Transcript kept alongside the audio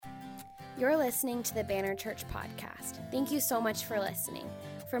You're listening to the Banner Church podcast. Thank you so much for listening.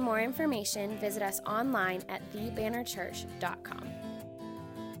 For more information, visit us online at thebannerchurch.com.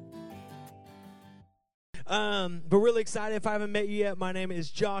 But really excited. If I haven't met you yet, my name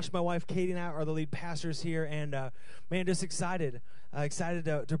is Josh. My wife Katie and I are the lead pastors here, and man, just excited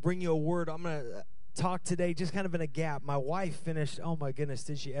to bring you a word. I'm gonna talk today just kind of in a gap. My wife finished, oh my goodness,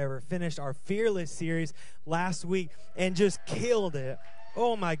 did she ever, finished our Fearless series last week and just killed it.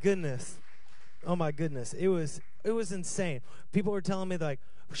 Oh my goodness. It was insane. People were telling me, like,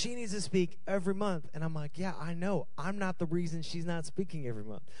 she needs to speak every month. And I'm like, yeah, I know. I'm not the reason she's not speaking every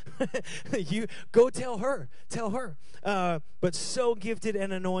month. You go tell her. But so gifted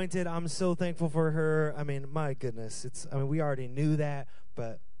and anointed. I'm so thankful for her. I mean, my goodness. We already knew that,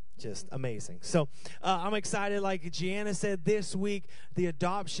 but just amazing. So I'm excited. Like Gianna said, this week, the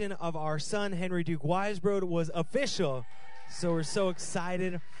adoption of our son, Henry Duke Weisbrod, was official. So we're so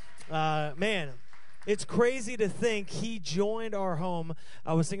excited. Man, it's crazy to think he joined our home.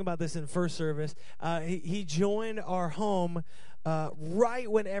 I was thinking about this in first service. He joined our home right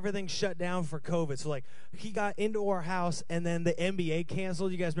when everything shut down for COVID. So, like, he got into our house, and then the NBA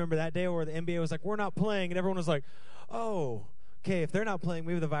canceled. You guys remember that day where the NBA was like, we're not playing, and everyone was like, oh, okay, if they're not playing,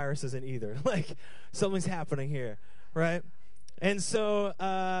 maybe the virus isn't either. Like, something's happening here, right? And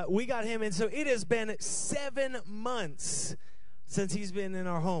so we got him, and so it has been 7 months since he's been in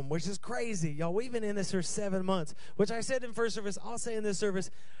our home, which is crazy. Y'all, we've been in this for 7 months, which I said in first service, I'll say in this service,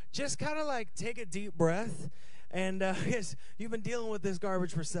 just kind of like take a deep breath. And yes, you've been dealing with this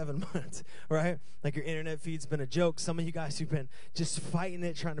garbage for 7 months, right? Like your internet feed's been a joke. Some of you guys who've been just fighting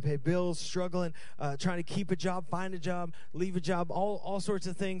it, trying to pay bills, struggling, trying to keep a job, find a job, leave a job, all sorts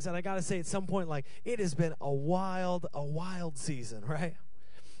of things. And I got to say, at some point, like, it has been a wild season, right?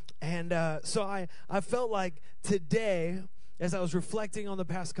 And so I felt like today, as I was reflecting on the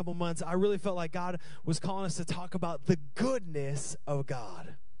past couple months, I really felt like God was calling us to talk about the goodness of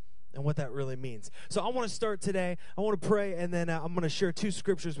God and what that really means. So I want to start today. I want to pray, and then I'm going to share 2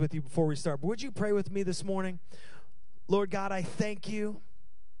 scriptures with you before we start. But would you pray with me this morning? Lord God, I thank you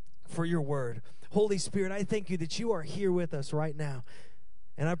for your word. Holy Spirit, I thank you that you are here with us right now.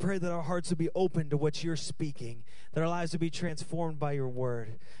 And I pray that our hearts would be open to what you're speaking, that our lives would be transformed by your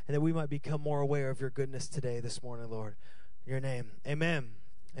word, and that we might become more aware of your goodness today, this morning, Lord. In your name, amen.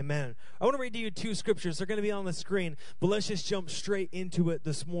 Amen. I want to read to you 2 scriptures. They're going to be on the screen, but let's just jump straight into it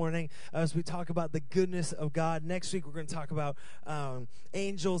this morning as we talk about the goodness of God. Next week, we're going to talk about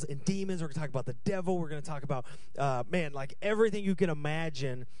angels and demons. We're going to talk about the devil. We're going to talk about, like everything you can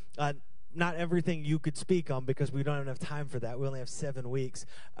imagine. Not everything you could speak on because we don't have enough time for that. We only have 7 weeks.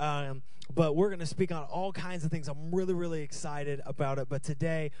 But we're going to speak on all kinds of things. I'm really, really excited about it. But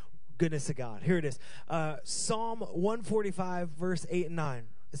today, goodness of God. Here it is. Psalm 145, verse 8 and 9.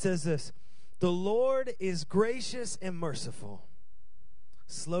 It says this: the Lord is gracious and merciful,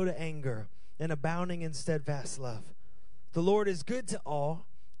 slow to anger, and abounding in steadfast love. The Lord is good to all,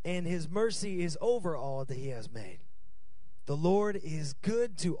 and his mercy is over all that he has made. The Lord is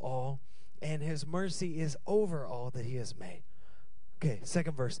good to all, and his mercy is over all that he has made. Okay,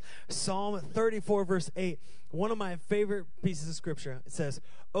 second verse. Psalm 34, verse 8. One of my favorite pieces of scripture. It says,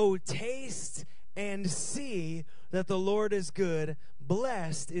 "Oh, taste and see that the Lord is good.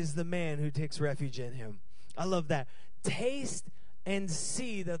 Blessed is the man who takes refuge in him." I love that. Taste and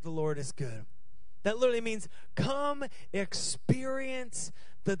see that the Lord is good. That literally means come experience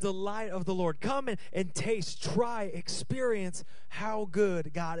the delight of the Lord. Come and taste, try, experience how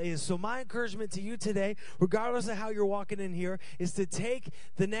good God is. So my encouragement to you today, regardless of how you're walking in here, is to take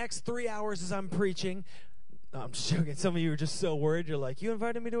the next 3 hours as I'm preaching. No, I'm just joking. Some of you are just so worried. You're like, you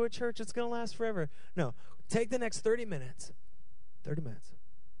invited me to a church, it's going to last forever. No, take the next 30 minutes,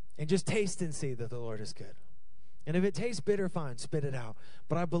 and just taste and see that the Lord is good. And if it tastes bitter, fine, spit it out.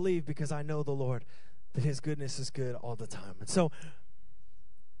 But I believe, because I know the Lord, that his goodness is good all the time. And so,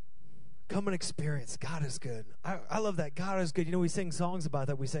 come and experience. God is good. I love that. God is good. You know, we sing songs about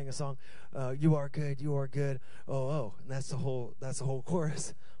that. We sang a song, you are good, you are good. Oh, and that's the whole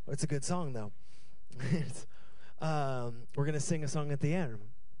chorus. It's a good song, though. We're going to sing a song at the end,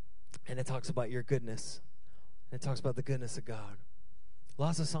 and it talks about your goodness. And it talks about the goodness of God.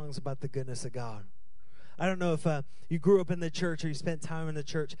 Lots of songs about the goodness of God. I don't know if you grew up in the church or you spent time in the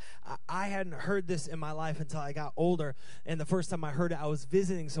church. I hadn't heard this in my life until I got older. And the first time I heard it, I was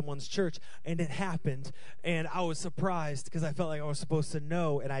visiting someone's church, and it happened. And I was surprised because I felt like I was supposed to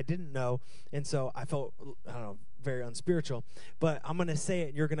know, and I didn't know. And so I felt, very unspiritual. But I'm going to say it,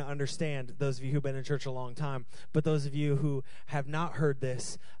 and you're going to understand, those of you who've been in church a long time. But those of you who have not heard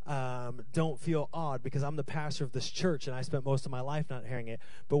this, don't feel odd, because I'm the pastor of this church, and I spent most of my life not hearing it.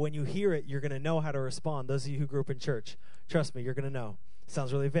 But when you hear it, you're going to know how to respond. Those of you who grew up in church, trust me, you're going to know. It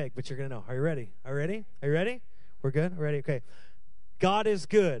sounds really vague, but you're going to know. Are you ready? Are you ready? Are you ready? We're good? Ready? Okay. God is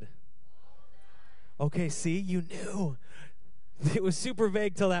good. Okay, see, you knew. It was super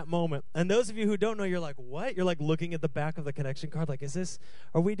vague till that moment. And those of you who don't know, you're like, what? You're like looking at the back of the connection card like,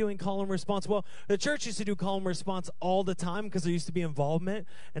 are we doing call and response? Well, the church used to do call and response all the time because there used to be involvement,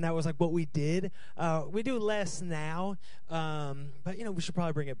 and that was like what we did. We do less now, but we should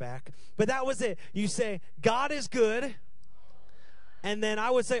probably bring it back. But that was it. You say, God is good, and then I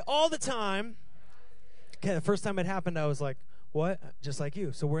would say all the time. Okay, the first time it happened, I was like, what? Just like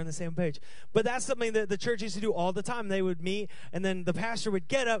you. So we're on the same page. But that's something that the church used to do all the time. They would meet, and then the pastor would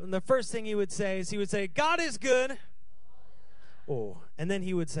get up, and the first thing he would say is God is good. Oh, and then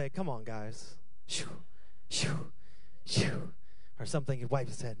he would say, come on, guys. Shoo, shoo, shoo. Or something. He'd wipe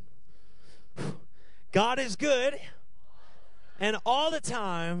his head. God is good. And all the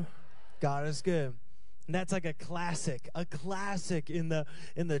time, God is good. And that's like a classic in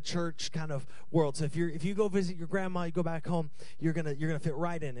the church kind of world. So if you go visit your grandma, you go back home, you're gonna fit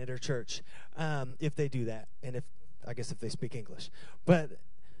right in at her church, if they do that, and if they speak English. But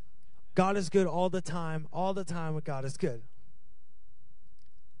God is good all the time. All the time, God is good.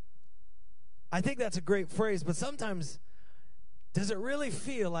 I think that's a great phrase, but sometimes, does it really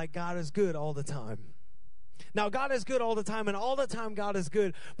feel like God is good all the time? Now, God is good all the time, and all the time God is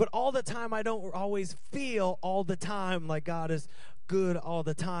good, but all the time I don't always feel all the time like God is good all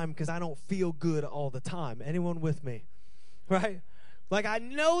the time, because I don't feel good all the time. Anyone with me? Right? Like, I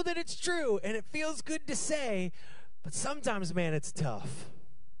know that it's true, and it feels good to say, but sometimes, man, it's tough.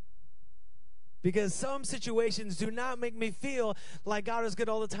 Because some situations do not make me feel like God is good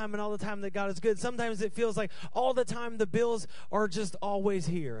all the time, and all the time that God is good. Sometimes it feels like all the time the bills are just always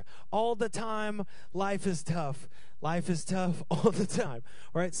here. All the time life is tough. Life is tough all the time.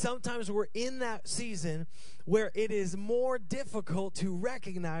 All right? Sometimes we're in that season where it is more difficult to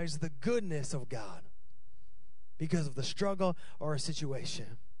recognize the goodness of God because of the struggle or a situation.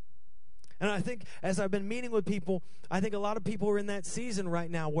 And I think as I've been meeting with people, I think a lot of people are in that season right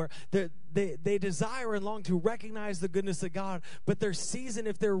now where they desire and long to recognize the goodness of God, but their season,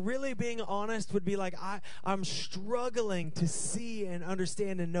 if they're really being honest, would be like, I'm struggling to see and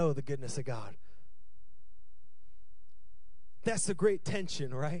understand and know the goodness of God. That's the great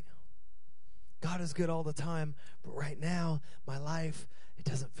tension, right? God is good all the time, but right now, my life, it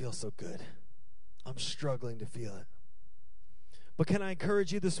doesn't feel so good. I'm struggling to feel it. But can I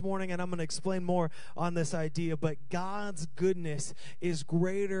encourage you this morning, and I'm going to explain more on this idea, but God's goodness is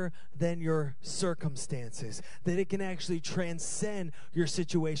greater than your circumstances, that it can actually transcend your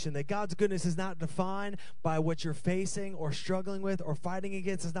situation, that God's goodness is not defined by what you're facing or struggling with or fighting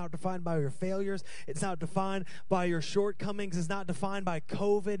against. It's not defined by your failures. It's not defined by your shortcomings. It's not defined by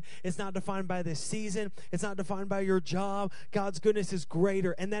COVID. It's not defined by this season. It's not defined by your job. God's goodness is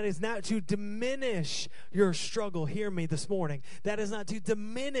greater, and that is not to diminish your struggle. Hear me this morning. That is not to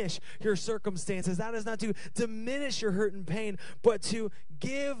diminish your circumstances. That is not to diminish your hurt and pain, but to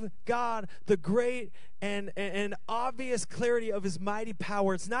give God the great and obvious clarity of his mighty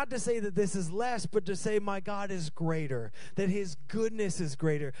power. It's not to say that this is less, but to say my God is greater, that his goodness is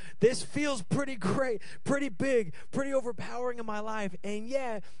greater. This feels pretty great, pretty big, pretty overpowering in my life, and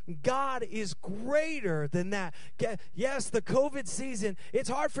yet God is greater than that. Yes, the COVID season, it's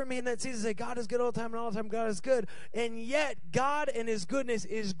hard for me in that season to say God is good all the time, and all the time God is good, and yet God and his goodness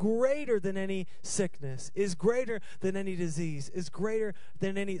is greater than any sickness, is greater than any disease, is greater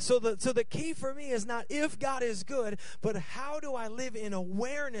than any. So the key for me is not if God is good, but how do I live in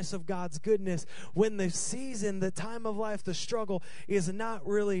awareness of God's goodness when the season, the time of life, the struggle doesn't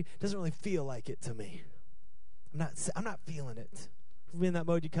really feel like it to me. I'm not feeling it. In that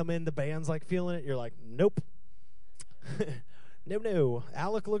mode, you come in, the band's like feeling it, you're like, nope. No.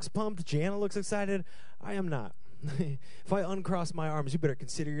 Alec looks pumped, Jana looks excited. I am not. If I uncross my arms, you better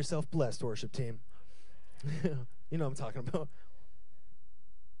consider yourself blessed, worship team. You know what I'm talking about.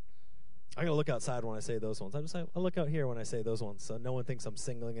 I gotta look outside when I say those ones. I look out here when I say those ones, so no one thinks I'm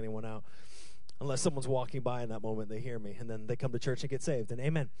singling anyone out, unless someone's walking by in that moment, they hear me, and then they come to church and get saved, and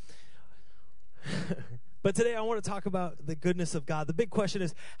amen. But today I want to talk about the goodness of God. The big question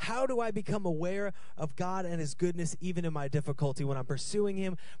is, how do I become aware of God and his goodness even in my difficulty? When I'm pursuing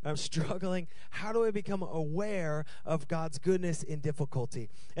him, when I'm struggling, how do I become aware of God's goodness in difficulty?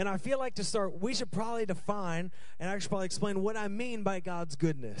 And I feel like to start, we should probably define, and I should probably explain what I mean by God's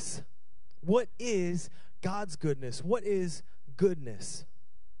goodness. What is God's goodness. What is goodness?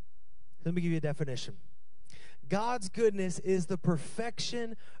 Let me give you a definition. God's goodness is the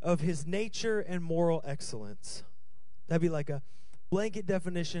perfection of his nature and moral excellence. That'd be like a blanket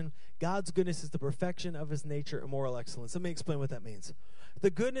definition. God's goodness is the perfection of his nature and moral excellence. Let me explain what that means. The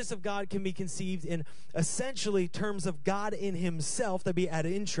goodness of God can be conceived in essentially terms of God in himself, that'd be ad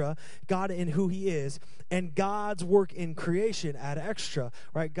intra, God in who he is, and God's work in creation, ad extra,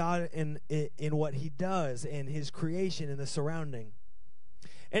 right? God in what he does, and his creation and the surrounding.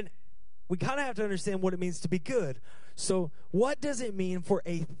 And we kind of have to understand what it means to be good. So what does it mean for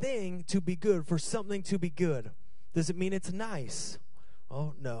a thing to be good, for something to be good? Does it mean it's nice?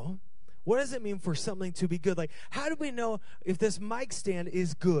 Oh, no. What does it mean for something to be good? Like, how do we know if this mic stand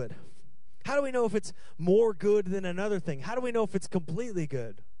is good? How do we know if it's more good than another thing? How do we know if it's completely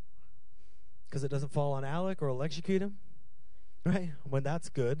good? Because it doesn't fall on Alec or electrocute him, right? When that's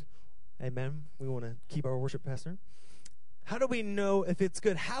good. Amen. We want to keep our worship pastor. How do we know if it's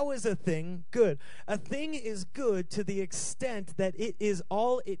good? How is a thing good? A thing is good to the extent that it is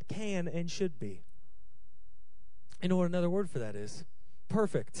all it can and should be. You know what another word for that is?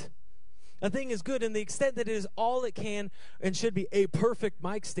 Perfect. A thing is good in the extent that it is all it can and should be. A perfect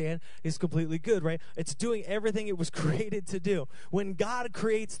mic stand is completely good, right? It's doing everything it was created to do. When God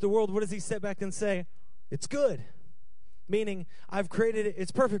creates the world, what does he step back and say? It's good. Meaning, I've created it,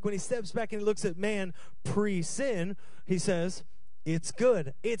 it's perfect. When he steps back and he looks at man pre-sin, he says, it's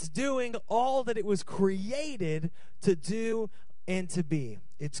good. It's doing all that it was created to do and to be.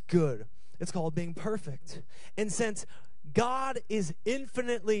 It's good. It's called being perfect. And since God is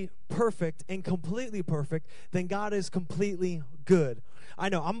infinitely perfect and completely perfect, then God is completely good. I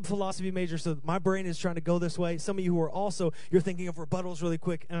know, I'm a philosophy major, so my brain is trying to go this way. Some of you who are also, you're thinking of rebuttals really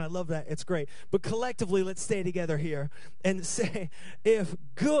quick, and I love that. It's great. But collectively, let's stay together here and say, if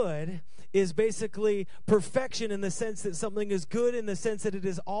good is basically perfection in the sense that something is good in the sense that it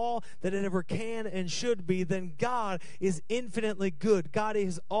is all that it ever can and should be, then God is infinitely good. God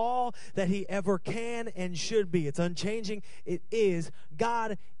is all that he ever can and should be. It's unchanging. It is.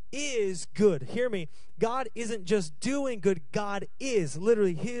 God is good. Hear me. God isn't just doing good. God is.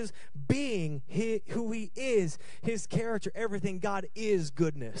 Literally, his being, who he is, his character, everything. God is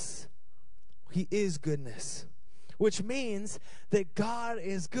goodness. He is goodness. Which means that God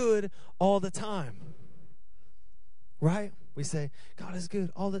is good all the time. Right? We say, God is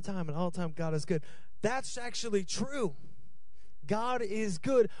good all the time, and all the time God is good. That's actually true. God is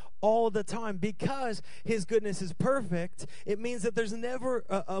good all the time. Because his goodness is perfect, it means that there's never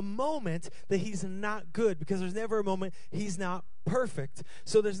a moment that he's not good, because there's never a moment he's not perfect.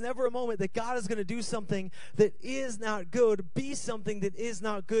 So there's never a moment that God is going to do something that is not good, be something that is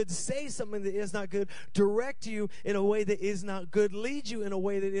not good, say something that is not good, direct you in a way that is not good, lead you in a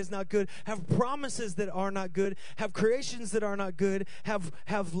way that is not good, have promises that are not good, have creations that are not good, have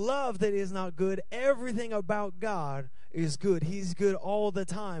love that is not good. Everything about God is good. He's good all the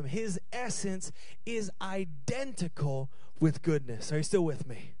time. His essence is identical with goodness. Are you still with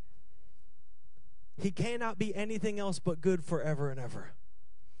me? He cannot be anything else but good forever and ever.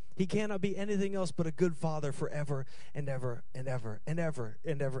 He cannot be anything else but a good father forever and ever and ever and ever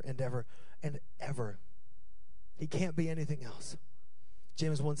and ever and ever and ever. He can't be anything else.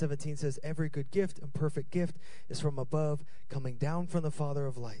 James 1:17 says, every good gift and perfect gift is from above, coming down from the Father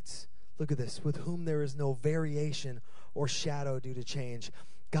of lights. Look at this. With whom there is no variation or shadow due to change.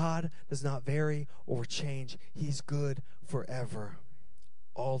 God does not vary or change. He's good forever.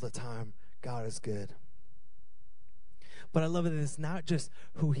 All the time, God is good. But I love that it's not just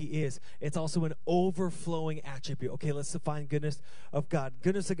who he is. It's also an overflowing attribute. Okay, let's define goodness of God.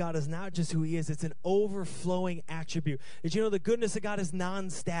 Goodness of God is not just who he is. It's an overflowing attribute. Did you know the goodness of God is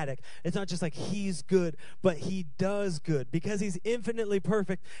non-static? It's not just like he's good, but he does good. Because he's infinitely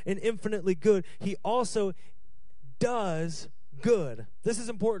perfect and infinitely good, he also does good. This is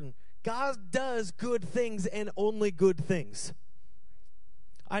important. God does good things and only good things.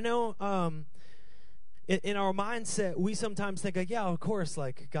 I know in our mindset, we sometimes think, like, yeah, of course,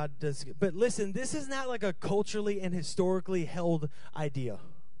 like, God does. But listen, this is not like a culturally and historically held idea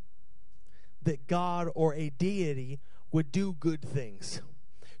that God or a deity would do good things.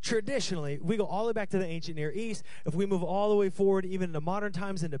 Traditionally, we go all the way back to the ancient Near East. If we move all the way forward, even into modern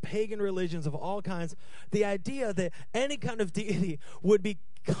times, into pagan religions of all kinds, the idea that any kind of deity would be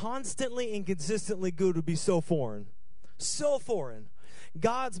constantly and consistently good would be so foreign. So foreign.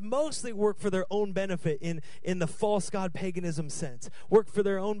 gods mostly work for their own benefit in the false god paganism sense. Work for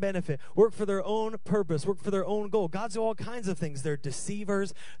their own benefit, work for their own purpose, work for their own goal. Gods do all kinds of things. They're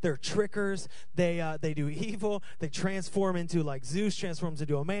deceivers, they're trickers, they do evil, they transform into, like Zeus transforms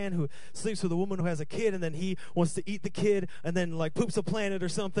into a man who sleeps with a woman who has a kid, and then he wants to eat the kid and then like poops a planet or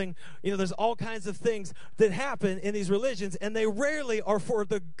something. There's all kinds of things that happen in these religions, and they rarely are for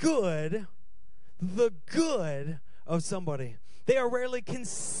the good of somebody. They are rarely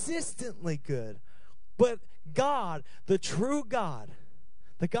consistently good. But God, the true God,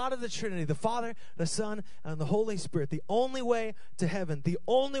 the God of the Trinity, the Father, the Son, and the Holy Spirit, the only way to heaven, the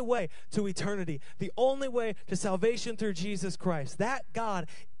only way to eternity, the only way to salvation through Jesus Christ, that God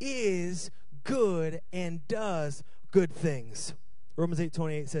is good and does good things. Romans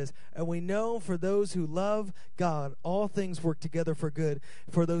 8:28 says, and we know for those who love God, all things work together for good,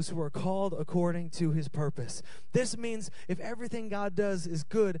 for those who are called according to his purpose. This means if everything God does is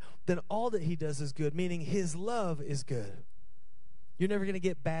good, then all that he does is good, meaning his love is good. You're never going to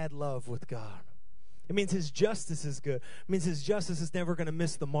get bad love with God. It means his justice is good. It means his justice is never going to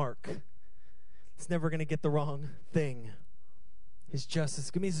miss the mark. It's never going to get the wrong thing. His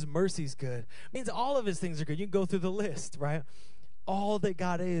justice means his mercy is good. It means all of his things are good. You can go through the list, right? All that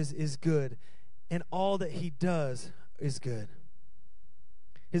God is good, and all that he does is good.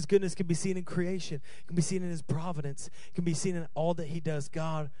 His goodness can be seen in creation. It can be seen in his providence. It can be seen in all that he does.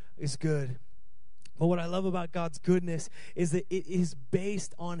 God is good. But what I love about God's goodness is that it is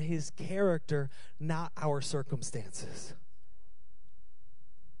based on his character, not our circumstances.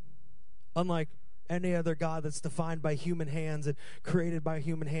 Unlike any other god that's defined by human hands and created by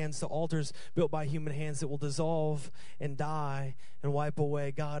human hands, to altars built by human hands that will dissolve and die and wipe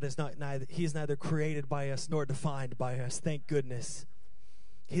away, God is he is neither created by us nor defined by us. Thank goodness.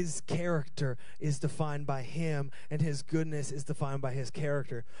 His character is defined by him, and his goodness is defined by his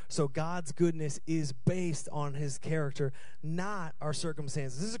character. So God's goodness is based on his character, not our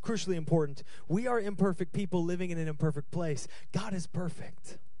circumstances. This is crucially important. We are imperfect people living in an imperfect place. God is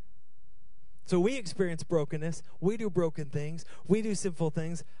perfect. So we experience brokenness. We do broken things. We do sinful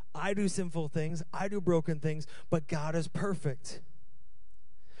things. I do sinful things. I do broken things. But God is perfect.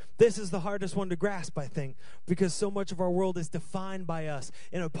 This is the hardest one to grasp, I think, because so much of our world is defined by us.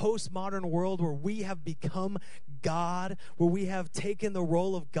 In a postmodern world where we have become God, where we have taken the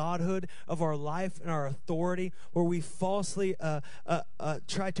role of godhood of our life and our authority, where we falsely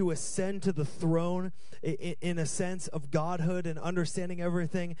try to ascend to the throne in a sense of godhood and understanding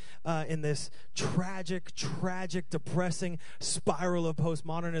everything in this tragic, depressing spiral of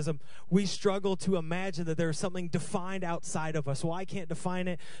postmodernism, we struggle to imagine that there's something defined outside of us. Well, I can't define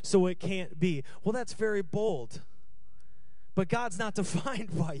it, so it can't be. Well, that's very bold. But God's not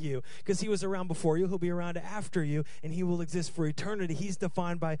defined by you because he was around before you. He'll be around after you, and he will exist for eternity. He's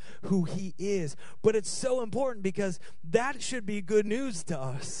defined by who he is. But it's so important because that should be good news to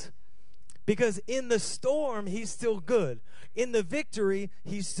us. Because in the storm, he's still good. In the victory,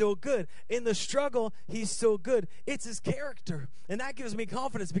 he's still good. In the struggle, he's still good. It's his character. And that gives me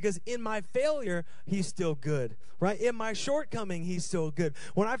confidence because in my failure, he's still good. Right? In my shortcoming, he's still good.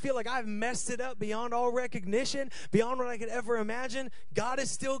 When I feel like I've messed it up beyond all recognition, beyond what I could ever imagine, God is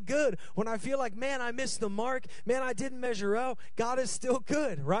still good. When I feel like, man, I missed the mark, man, I didn't measure up, God is still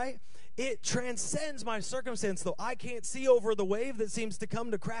good, right? It transcends my circumstance, though I can't see over the wave that seems to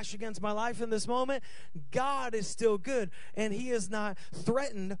come to crash against my life in this moment. God is still good, and he is not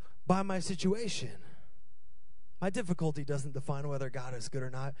threatened by my situation. My difficulty doesn't define whether God is good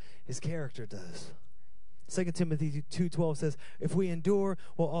or not. His character does. 2 Timothy 2:12 says, if we endure,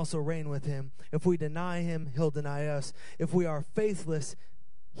 we'll also reign with him. If we deny him, he'll deny us. If we are faithless,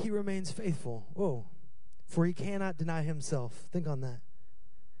 he remains faithful. Whoa. For he cannot deny himself. Think on that.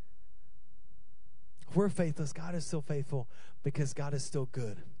 If we're faithless, God is still faithful because God is still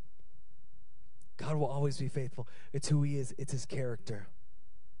good. God will always be faithful. It's who he is. It's his character.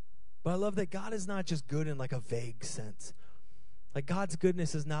 But I love that God is not just good in like a vague sense. Like God's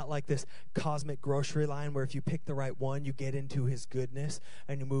goodness is not like this cosmic grocery line where if you pick the right one, you get into his goodness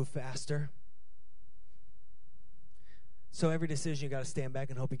and you move faster. So every decision you got to stand back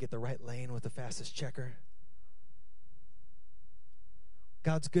and hope you get the right lane with the fastest checker.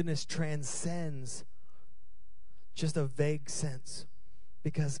 God's goodness transcends just a vague sense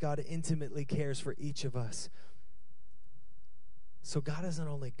because God intimately cares for each of us. So God isn't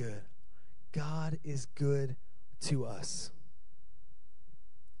only good, God is good to us.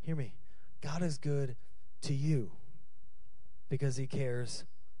 Hear me. God is good to you because he cares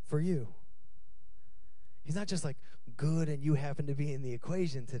for you. He's not just like good and you happen to be in the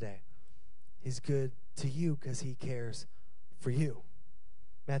equation today. He's good to you because he cares for you.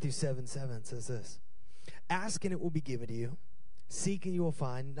 Matthew 7:7 says this, ask and it will be given to you. Seek and you will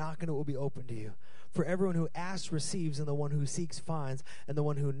find. Knock and it will be opened to you. For everyone who asks receives, and the one who seeks finds, and the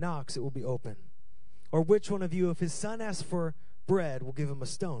one who knocks it will be open. Or which one of you, if his son asks for bread, will give him a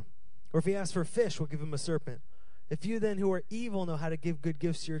stone? Or if he asks for fish, will give him a serpent? If you then who are evil know how to give good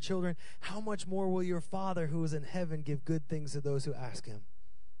gifts to your children, how much more will your Father who is in heaven give good things to those who ask him?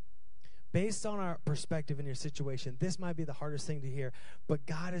 Based on our perspective in your situation, this might be the hardest thing to hear, but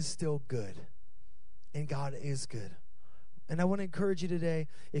God is still good, and God is good. And I want to encourage you today,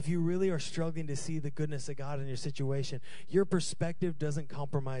 if you really are struggling to see the goodness of God in your situation, your perspective doesn't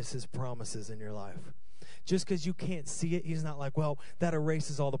compromise his promises in your life. Just because you can't see it, he's not like, well, that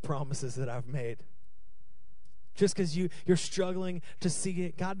erases all the promises that I've made. Just because you're struggling to see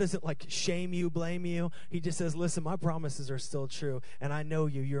it, God doesn't like shame you, blame you. He just says, listen, my promises are still true, and I know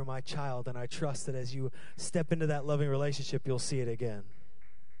you, you're my child, and I trust that as you step into that loving relationship, you'll see it again.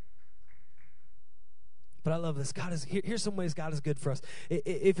 But I love this. Here's some ways God is good for us.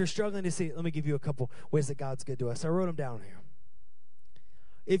 If you're struggling to see it, let me give you a couple ways that God's good to us. I wrote them down here.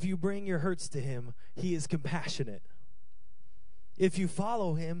 If you bring your hurts to him, he is compassionate. If you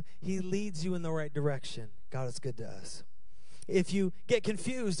follow him, he leads you in the right direction. God is good to us. If you get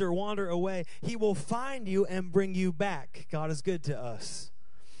confused or wander away, he will find you and bring you back. God is good to us.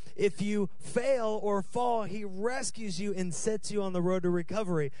 If you fail or fall, he rescues you and sets you on the road to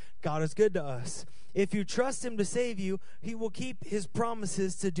recovery. God is good to us. If you trust him to save you, he will keep his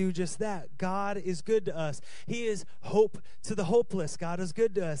promises to do just that. God is good to us. He is hope to the hopeless. God is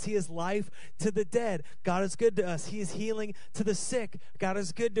good to us. He is life to the dead. God is good to us. He is healing to the sick. God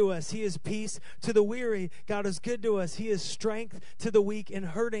is good to us. He is peace to the weary. God is good to us. He is strength to the weak and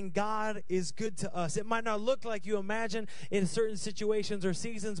hurting. God is good to us. It might not look like you imagine in certain situations or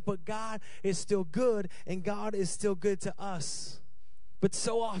seasons, but God is still good, and God is still good to us. But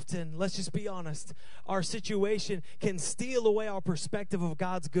so often, let's just be honest, our situation can steal away our perspective of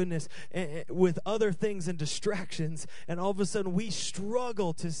God's goodness with other things and distractions, and all of a sudden we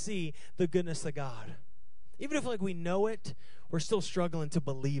struggle to see the goodness of God. Even if like we know it, we're still struggling to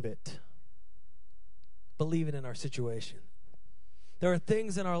believe it. Believe it in our situation. There are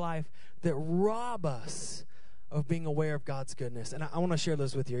things in our life that rob us of being aware of God's goodness, and I want to share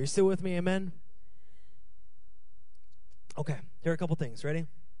those with you. Are you still with me? Amen? Okay, here are a couple things. Ready?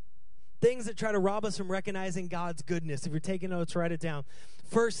 Things that try to rob us from recognizing God's goodness. If you're taking notes, write it down.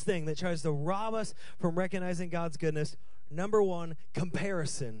 First thing that tries to rob us from recognizing God's goodness, number one,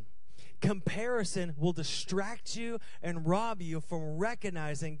 comparison. Comparison will distract you and rob you from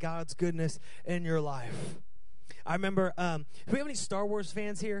recognizing God's goodness in your life. I remember, do we have any Star Wars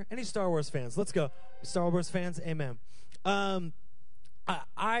fans here? Any Star Wars fans? Let's go. Star Wars fans? Amen. I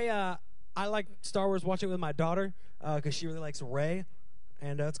like Star Wars, watching it with my daughter because she really likes Rey,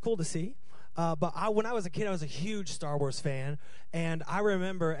 and it's cool to see. But when I was a kid, I was a huge Star Wars fan, and I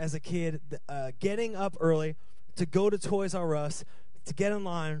remember as a kid getting up early to go to Toys R Us, to get in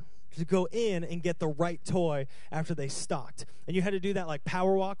line, to go in and get the right toy after they stocked. And you had to do that like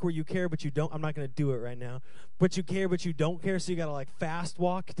power walk where you care but you don't. I'm not going to do it right now. But you care but you don't care, so you got to like fast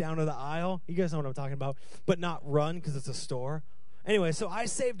walk down to the aisle. You guys know what I'm talking about. But not run because it's a store. Anyway, so I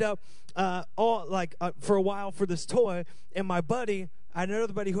saved up for a while for this toy, and my buddy, I had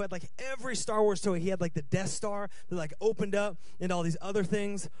another buddy who had like every Star Wars toy. He had like the Death Star that like opened up and all these other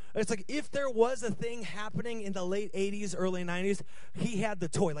things. It's like if there was a thing happening in the late 80s, early 90s, he had the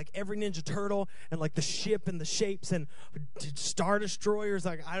toy, like every Ninja Turtle and like the ship and the shapes and Star Destroyers.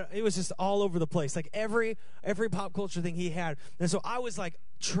 Like it was just all over the place. Like every pop culture thing he had. And so I was like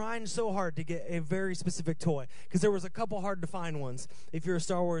trying so hard to get a very specific toy because there was a couple hard to find ones. If you're a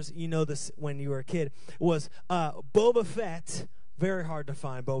Star Wars, you know this when you were a kid. Was Boba Fett. Very hard to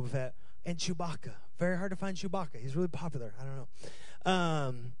find Boba Fett. And Chewbacca. Very hard to find Chewbacca. He's really popular. I don't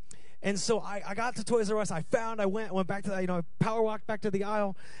know. And so I got to Toys R Us. I went back to I power walked back to the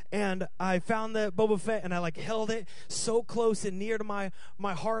aisle, and I found the Boba Fett, and I like held it so close and near to my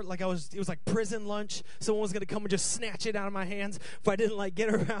heart, like it was like prison lunch. Someone was gonna come and just snatch it out of my hands if I didn't like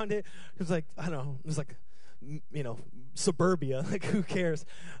get around it. It was like, I don't know. It was like, suburbia, like who cares?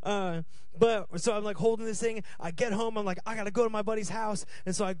 But so I'm like holding this thing. I get home, I'm like, I gotta go to my buddy's house,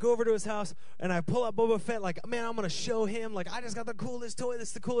 and so I go over to his house and I pull out Boba Fett, like, man, I'm gonna show him, like, I just got the coolest toy, this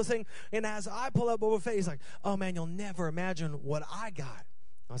is the coolest thing. And as I pull out Boba Fett, he's like, oh man, you'll never imagine what I got.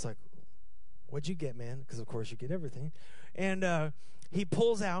 I was like, what'd you get, man? Because of course you get everything. And he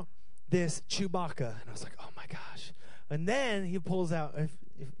pulls out this Chewbacca, and I was like, oh my gosh. And then he pulls out, if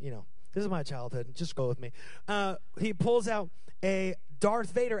this is my childhood. Just go with me. He pulls out a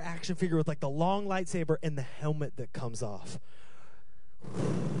Darth Vader action figure with like the long lightsaber and the helmet that comes off.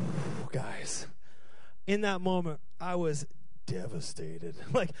 guys. In that moment, I was devastated.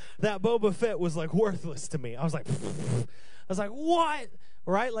 Like, that Boba Fett was like worthless to me. I was like, what?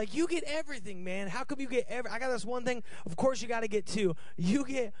 Right? Like, you get everything, man. How come you get I got this one thing. Of course you got to get two. You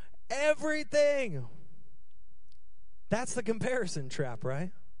get everything. That's the comparison trap,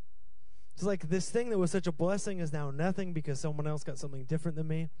 right? It's like this thing that was such a blessing is now nothing because someone else got something different than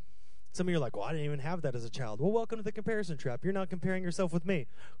me. Some of you are like, well, I didn't even have that as a child. Well, welcome to the comparison trap. You're not comparing yourself with me,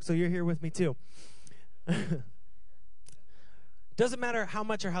 so you're here with me too. Doesn't matter how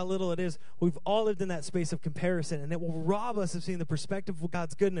much or how little it is, we've all lived in that space of comparison, and it will rob us of seeing the perspective of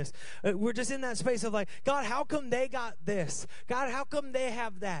God's goodness. We're just in that space of like, God, how come they got this? God, how come they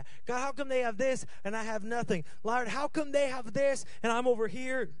have that? God, how come they have this and I have nothing? Lord, how come they have this and I'm over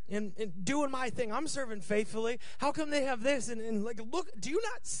here and doing my thing? I'm serving faithfully. How come they have this? And like, look, do you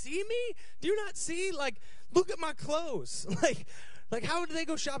not see me? Do you not see? Like, look at my clothes. Like how do they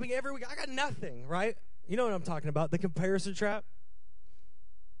go shopping every week? I got nothing, right? You know what I'm talking about, the comparison trap.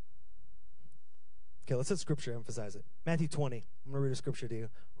 Okay, let's let Scripture emphasize it. Matthew 20. I'm going to read a Scripture to you.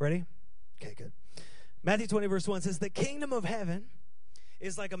 Ready? Okay, good. Matthew 20, verse 1 says, "The kingdom of heaven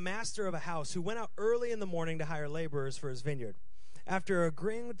is like a master of a house who went out early in the morning to hire laborers for his vineyard. After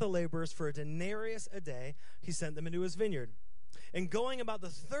agreeing with the laborers for a denarius a day, he sent them into his vineyard. And going about the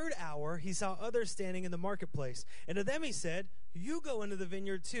third hour, he saw others standing in the marketplace. And to them he said, 'You go into the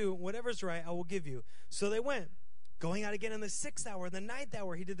vineyard too. Whatever's right, I will give you.' So they went. Going out again in the 6th hour, the 9th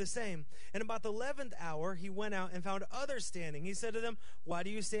hour, he did the same. And about the 11th hour, he went out and found others standing. He said to them, 'Why do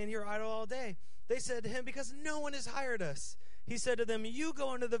you stand here idle all day?' They said to him, 'Because no one has hired us.' He said to them, 'You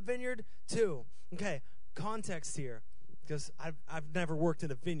go into the vineyard too.'" Okay, context here, because I've never worked in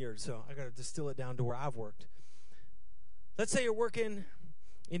a vineyard, so I got to distill it down to where I've worked. Let's say you're working,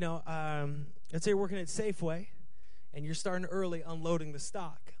 let's say you're working at Safeway, and you're starting early unloading the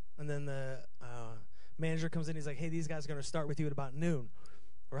stock, and then the manager comes in, he's like, "Hey, these guys are going to start with you at about noon,"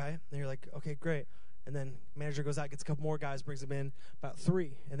 right? And you're like, "Okay, great." And then manager goes out, gets a couple more guys, brings them in about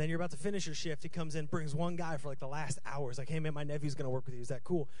 3. And then you're about to finish your shift. He comes in, brings one guy for like the last hour. He's like, "Hey, man, my nephew's going to work with you. Is that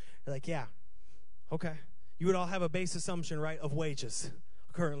cool?" You're like, "Yeah." Okay. You would all have a base assumption, right, of wages.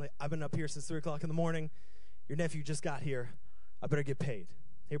 Currently, I've been up here since 3 o'clock in the morning. Your nephew just got here. I better get paid.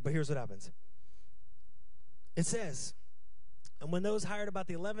 But here's what happens. It says, "And when those hired about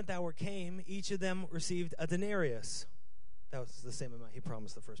the 11th hour came, each of them received a denarius." That was the same amount he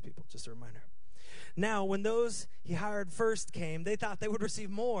promised the first people, just a reminder. "Now, when those he hired first came, they thought they would receive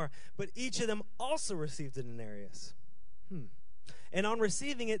more, but each of them also received a denarius. And on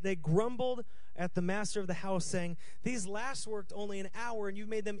receiving it, they grumbled at the master of the house, saying, 'These last worked only an hour, and you've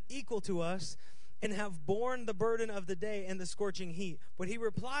made them equal to us, and have borne the burden of the day and the scorching heat.' But he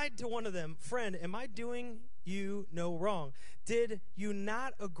replied to one of them, 'Friend, am I doing you no wrong? Did you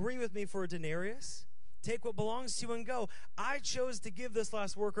not agree with me for a denarius? Take what belongs to you and go. I chose to give this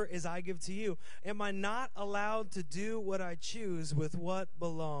last worker as I give to you. Am I not allowed to do what I choose with what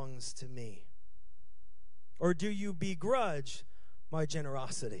belongs to me? Or do you begrudge my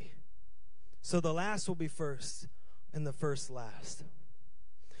generosity? So the last will be first, and the first last.'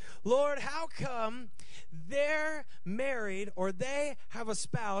 Lord, how come they're married, or they have a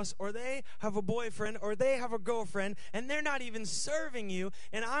spouse, or they have a boyfriend, or they have a girlfriend, and they're not even serving you,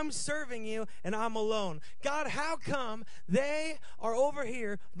 and I'm serving you, and I'm alone? God, how come they are over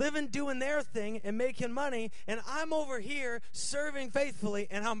here living, doing their thing, and making money, and I'm over here serving faithfully,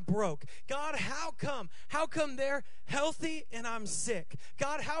 and I'm broke? God, how come? How come they're healthy, and I'm sick?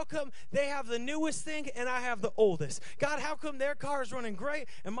 God, how come they have the newest thing, and I have the oldest? God, how come their car is running great,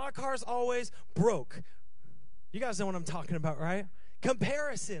 and my car's always broke?" You guys know what I'm talking about, right?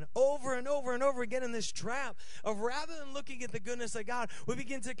 Comparison over and over and over again in this trap of, rather than looking at the goodness of God, we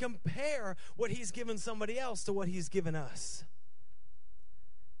begin to compare what he's given somebody else to what he's given us.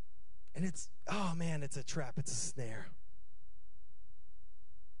 And it's a trap. It's a snare.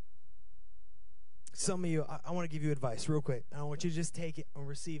 Some of you, I want to give you advice real quick. I don't want you to just take it and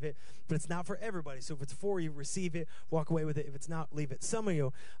receive it, but it's not for everybody. So if it's for you, receive it, walk away with it. If it's not, leave it. Some of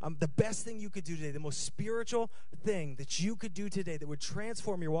you, the best thing you could do today, the most spiritual thing that you could do today that would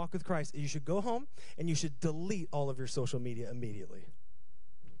transform your walk with Christ, is you should go home and you should delete all of your social media immediately.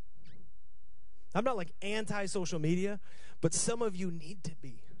 I'm not like anti-social media, but some of you need to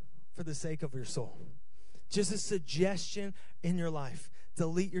be for the sake of your soul. Just a suggestion in your life.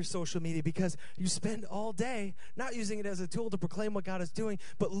 Delete your social media, because you spend all day not using it as a tool to proclaim what God is doing,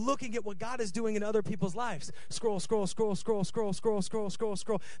 but looking at what God is doing in other people's lives. Scroll, scroll, scroll, scroll, scroll, scroll, scroll, scroll,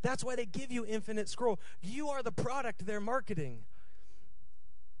 scroll. That's why they give you infinite scroll. You are the product they're marketing.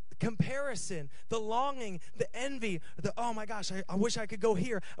 Comparison, the longing, the envy, the, oh my gosh, I wish I could go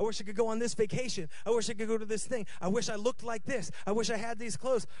here. I wish I could go on this vacation. I wish I could go to this thing. I wish I looked like this. I wish I had these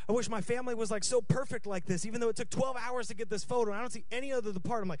clothes. I wish my family was like so perfect like this, even though it took 12 hours to get this photo. I don't see any other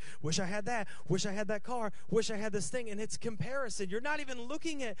part. I'm like, wish I had that. Wish I had that car. Wish I had this thing. And it's comparison. You're not even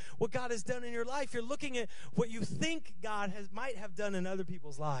looking at what God has done in your life. You're looking at what you think God might have done in other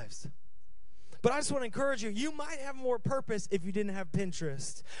people's lives. But I just want to encourage you, you might have more purpose if you didn't have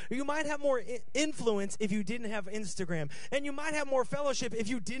Pinterest. You might have more influence if you didn't have Instagram. And you might have more fellowship if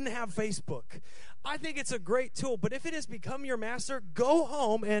you didn't have Facebook. I think it's a great tool, but if it has become your master, go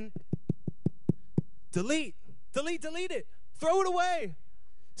home and delete it. Throw it away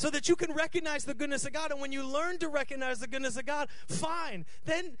so that you can recognize the goodness of God. And when you learn to recognize the goodness of God, fine.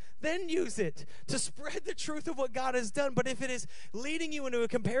 Then use it to spread the truth of what God has done. But if it is leading you into a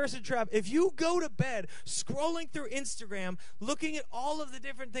comparison trap, if you go to bed scrolling through Instagram, looking at all of the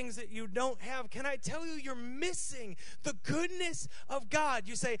different things that you don't have, can I tell you, you're missing the goodness of God.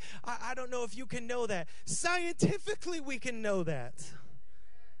 You say, I don't know if you can know that. Scientifically, we can know that.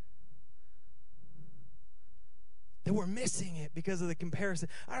 That we're missing it because of the comparison.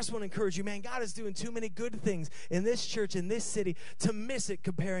 I just want to encourage you, man, God is doing too many good things in this church, in this city, to miss it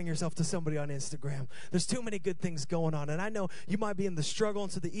comparing yourself to somebody on Instagram. There's too many good things going on. And I know you might be in the struggle,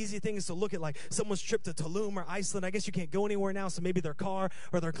 and so the easy thing is to look at like someone's trip to Tulum or Iceland. I guess you can't go anywhere now, so maybe their car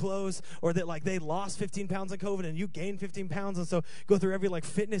or their clothes, or that like they lost 15 pounds in COVID and you gained 15 pounds, and so go through every like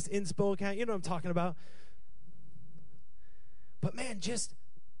fitness inspo account. You know what I'm talking about. But man, just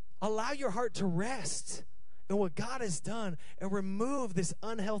allow your heart to rest and what God has done, and remove this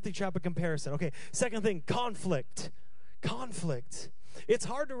unhealthy trap of comparison. Okay, second thing, conflict. Conflict. It's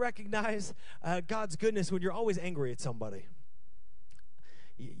hard to recognize God's goodness when you're always angry at somebody.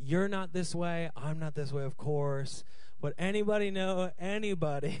 You're not this way, I'm not this way, of course. But anybody know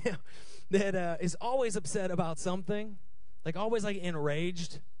anybody that is always upset about something, like always like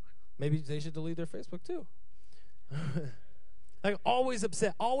enraged? Maybe they should delete their Facebook too. Like always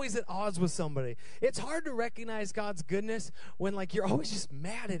upset, always at odds with somebody. It's hard to recognize God's goodness when like you're always just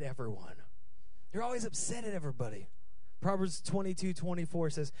mad at everyone. You're always upset at everybody. Proverbs 22:24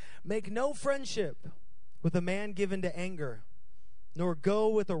 says, "Make no friendship with a man given to anger, nor go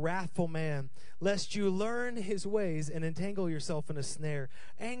with a wrathful man, lest you learn his ways and entangle yourself in a snare."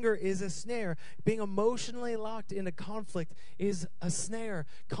 Anger is a snare. Being emotionally locked into conflict is a snare.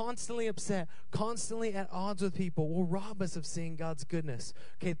 Constantly upset, constantly at odds with people will rob us of seeing God's goodness.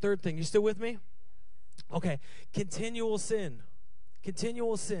 Okay, third thing. You still with me? Okay, continual sin.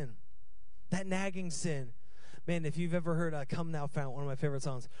 Continual sin. That nagging sin. Man, if you've ever heard Come Thou Fount, one of my favorite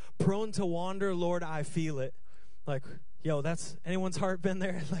songs, prone to wander, Lord, I feel it. Like, yo, that's anyone's heart been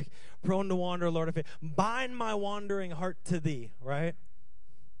there? Like, prone to wander, Lord, I feel it. Bind my wandering heart to thee, right?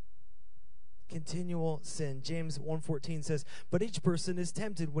 Continual sin. James 1:14 says, "But each person is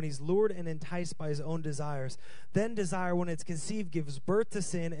tempted when he's lured and enticed by his own desires. Then desire, when it's conceived, gives birth to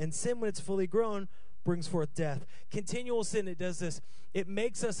sin, and sin, when it's fully grown, brings forth death." Continual sin, it does this. It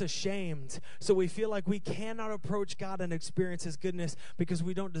makes us ashamed. So we feel like we cannot approach God and experience his goodness because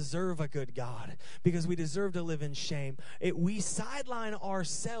we don't deserve a good God, because we deserve to live in shame. We sideline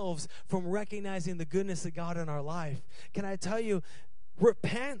ourselves from recognizing the goodness of God in our life. Can I tell you,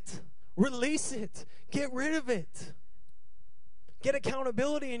 repent, release it, get rid of it. Get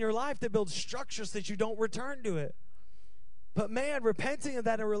accountability in your life that builds structure so that you don't return to it. But man, repenting of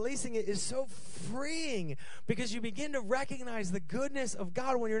that and releasing it is so freeing because you begin to recognize the goodness of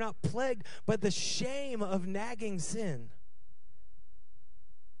God when you're not plagued by the shame of nagging sin.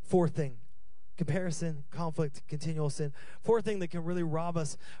 Fourth thing, comparison, conflict, continual sin. Fourth thing that can really rob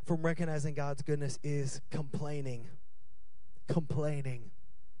us from recognizing God's goodness is complaining. Complaining.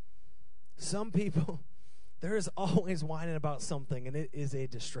 Some people, there is always whining about something, and it is a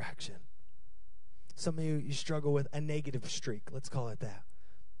distraction. Some of you struggle with a negative streak, let's call it that.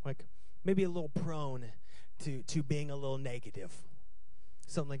 Like maybe a little prone to being a little negative.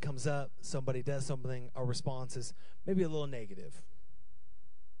 Something comes up, somebody does something, our response is maybe a little negative.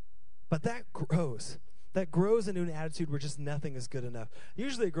 But that grows. That grows into an attitude where just nothing is good enough.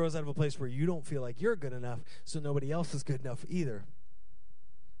 Usually it grows out of a place where you don't feel like you're good enough, so nobody else is good enough either.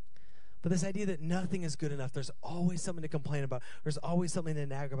 But this idea that nothing is good enough, there's always something to complain about. There's always something to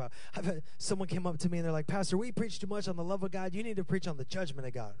nag about. I've had someone came up to me and they're like, "Pastor, we preach too much on the love of God. You need to preach on the judgment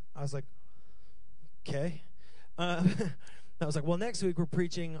of God." I was like, okay. I was like, well, next week we're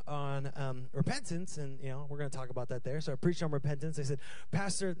preaching on repentance, and, we're going to talk about that there. So I preached on repentance. They said,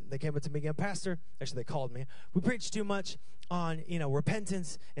 Pastor, they came up to me again, Pastor, actually they called me. We preached too much on,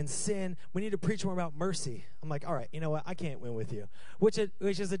 repentance and sin. We need to preach more about mercy. I'm like, all right, you know what? I can't win with you. Which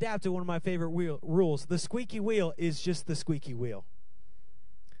is adapted to one of my favorite rules. The squeaky wheel is just the squeaky wheel.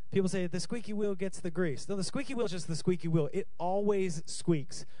 People say the squeaky wheel gets the grease. No, the squeaky wheel is just the squeaky wheel. It always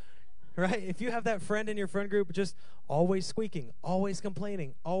squeaks. Right? If you have that friend in your friend group just always squeaking, always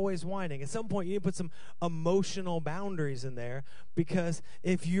complaining, always whining, at some point you need to put some emotional boundaries in there, because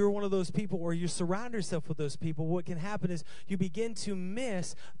if you're one of those people or you surround yourself with those people, what can happen is you begin to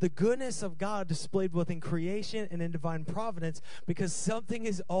miss the goodness of God displayed both in creation and in divine providence, because something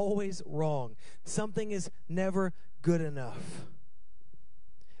is always wrong. Something is never good enough.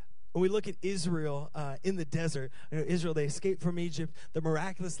 When we look at Israel in the desert, Israel, they escaped from Egypt. They're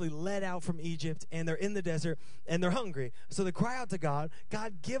miraculously led out from Egypt, and they're in the desert, and they're hungry. So they cry out to God,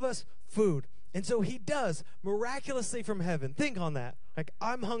 God, give us food. And so he does, miraculously from heaven. Think on that. Like,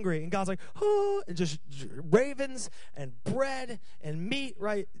 I'm hungry. And God's like, oh, and just ravens and bread and meat,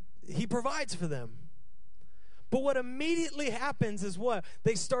 right? He provides for them. But what immediately happens is what?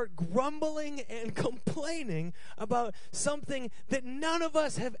 They start grumbling and complaining about something that none of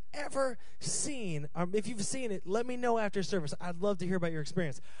us have ever seen. If you've seen it, let me know after service. I'd love to hear about your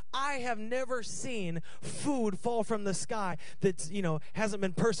experience. I have never seen food fall from the sky that, hasn't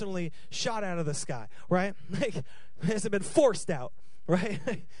been personally shot out of the sky, right? Like, hasn't been forced out, right?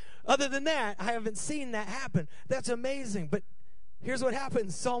 Other than that, I haven't seen that happen. That's amazing. But here's what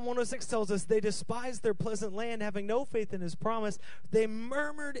happens. Psalm 106 tells us, they despised their pleasant land, having no faith in his promise. They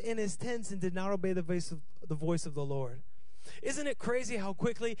murmured in his tents and did not obey the voice of the Lord. Isn't it crazy how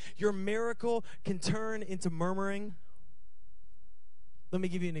quickly your miracle can turn into murmuring? Let me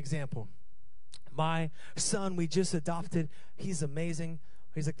give you an example. My son, we just adopted. He's amazing.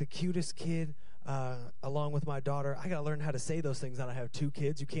 He's like the cutest kid, along with my daughter. I got to learn how to say those things now I have two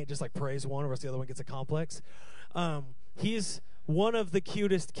kids. You can't just praise one or else the other one gets a complex. He's one of the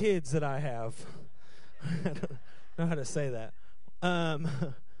cutest kids that I have. I don't know how to say that.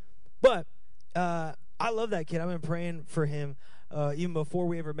 But I love that kid. I've been praying for him even before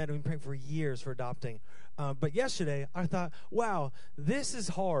we ever met. We've been praying for years for adopting. But yesterday, I thought, wow, this is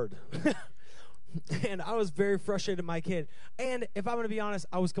hard. And I was very frustrated with my kid. And if I'm going to be honest,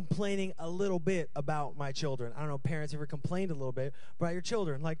 I was complaining a little bit about my children. I don't know, parents ever complained a little bit about your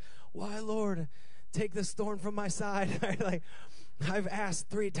children. Like, why, Lord, take this thorn from my side? Like, I've asked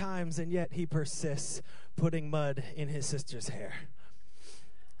 3 times, and yet he persists, putting mud in his sister's hair.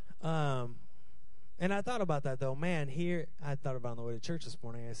 And I thought about that, though. Man, I thought about on the way to church this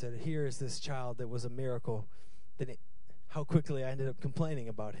morning. I said, here is this child that was a miracle. How quickly I ended up complaining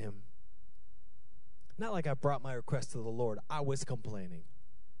about him. Not like I brought my request to the Lord. I was complaining.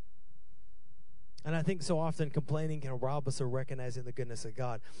 And I think so often complaining can rob us of recognizing the goodness of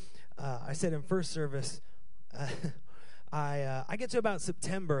God. I said in first service, I get to about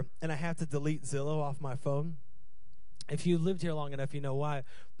September, and I have to delete Zillow off my phone. If you lived here long enough, you know why.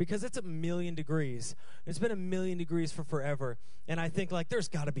 Because it's 1,000,000 degrees. It's been 1,000,000 degrees for forever. And I think, there's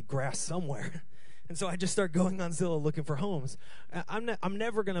got to be grass somewhere. And so I just start going on Zillow looking for homes. I'm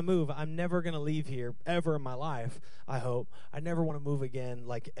never going to move. I'm never going to leave here ever in my life, I hope. I never want to move again,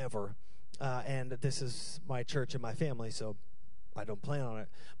 ever. And this is my church and my family, so I don't plan on it.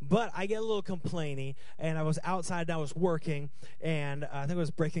 But I get a little complaining, and I was outside and I was working, and I think I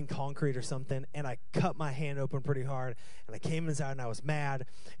was breaking concrete or something, and I cut my hand open pretty hard, and I came inside and I was mad.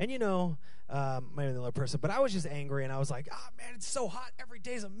 And maybe the other person, but I was just angry, and I was like, man, it's so hot. Every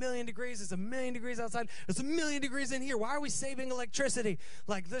day is 1,000,000 degrees. It's 1,000,000 degrees outside. It's 1,000,000 degrees in here. Why are we saving electricity?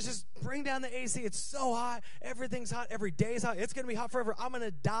 Let's just bring down the AC. It's so hot. Everything's hot. Every day is hot. It's going to be hot forever. I'm going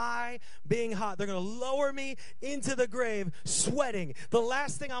to die being hot. They're going to lower me into the grave sweating. The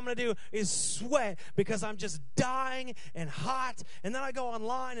last thing I'm going to do is sweat because I'm just dying and hot. And then I go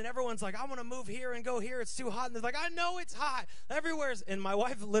online, and everyone's like, I want to move here and go here. It's too hot. And they're like, I know it's hot everywhere. And my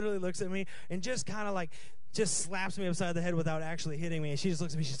wife literally looks at me and just kind of just slaps me upside the head without actually hitting me. And she just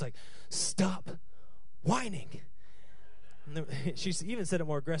looks at me. She's like, stop whining. And she even said it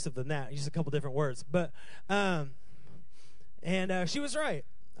more aggressive than that. Used a couple different words. But, she was right.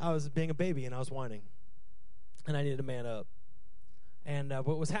 I was being a baby and I was whining. And I needed to man up. And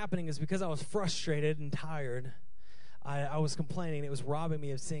what was happening is because I was frustrated and tired, I was complaining. It was robbing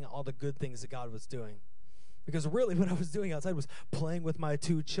me of seeing all the good things that God was doing. Because really what I was doing outside was playing with my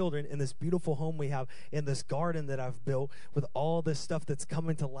 2 children in this beautiful home we have, in this garden that I've built with all this stuff that's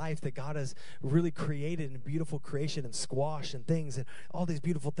coming to life that God has really created in beautiful creation, and squash and things and all these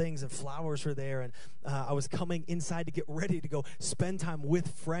beautiful things, and flowers were there. And I was coming inside to get ready to go spend time with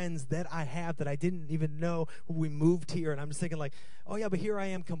friends that I have that I didn't even know when we moved here. And I'm just thinking like, oh yeah, but here I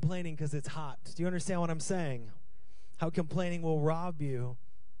am complaining because it's hot. Do you understand what I'm saying? How complaining will rob you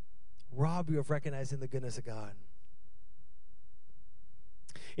of recognizing the goodness of God.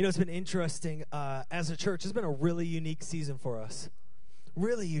 You know, it's been interesting as a church. It's been a really unique season for us.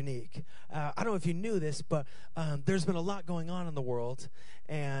 Really unique. I don't know if you knew this, but there's been a lot going on in the world,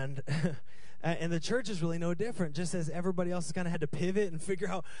 and and the church is really no different. Just as everybody else has kind of had to pivot and figure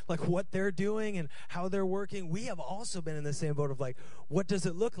out like what they're doing and how they're working, we have also been in the same boat of like, what does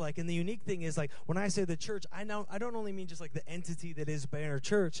it look like? And the unique thing is like, when I say the church, I don't only mean just like the entity that is Banner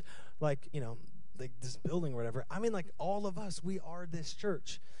Church, like, you know, like this building or whatever. I mean like all of us, we are this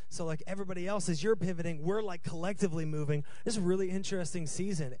church. So like everybody else, as you're pivoting, we're like collectively moving. This is a really interesting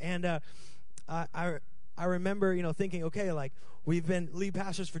season. And I remember, you know, thinking, okay, like we've been lead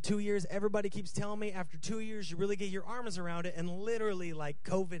pastors for 2 years. Everybody keeps telling me after 2 years, you really get your arms around it. And literally like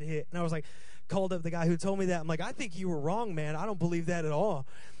COVID hit. And I was like, called up the guy who told me that. I'm like, I think you were wrong, man. I don't believe that at all.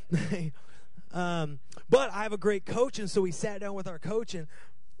 But I have a great coach. And so we sat down with our coach,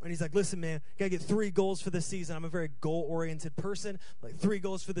 and he's like, listen, man, you got to get 3 goals for this season. I'm a very goal-oriented person. Like, 3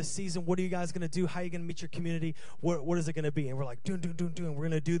 goals for this season. What are you guys going to do? How are you going to meet your community? What is it going to be? And we're like, doing. We're going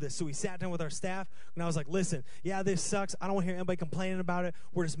to do this. So we sat down with our staff, and I was like, listen, yeah, this sucks. I don't want to hear anybody complaining about it.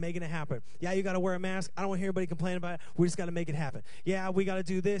 We're just making it happen. Yeah, you got to wear a mask. I don't want to hear anybody complaining about it. We just got to make it happen. Yeah, we got to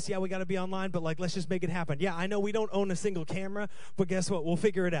do this. Yeah, we got to be online, but, like, let's just make it happen. Yeah, I know we don't own a single camera, but guess what? We'll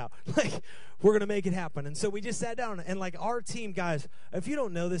figure it out. Like, we're going to make it happen. And so we just sat down, and, like, our team, guys, if you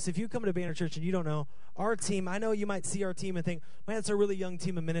don't know this, if you come to Banner Church and you don't know, our team, I know you might see our team and think, man, it's a really young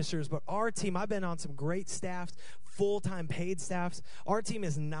team of ministers, but our team, I've been on some great staffs, full-time paid staffs. Our team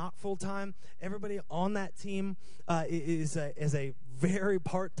is not full-time. Everybody on that team is a very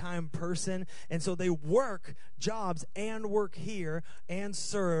part-time person, and so they work jobs and work here and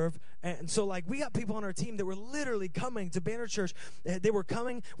serve. And so, like, we got people on our team that were literally coming to Banner Church. They were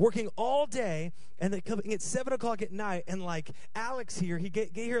coming, working all day, and they coming at 7 o'clock at night. And, like, Alex here, he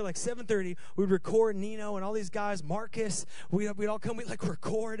get here like 7:30. We'd record Nino and all these guys, Marcus. We'd all come, we'd, like,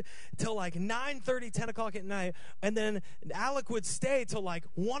 record till, like, 9:30, 10 o'clock at night. And then Alec would stay till, like,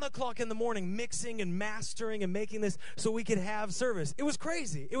 1 o'clock in the morning mixing and mastering and making this so we could have service. It was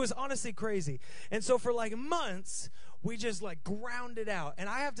crazy. It was honestly crazy. And so for, like, months, we just like ground it out. And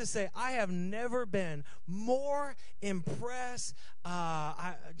I have to say, I have never been more impressed,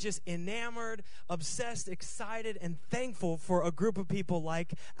 just enamored, obsessed, excited, and thankful for a group of people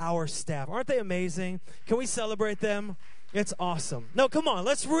like our staff. Aren't they amazing? Can we celebrate them? It's awesome. No, come on.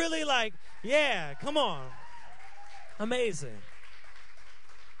 Let's really yeah, come on. Amazing.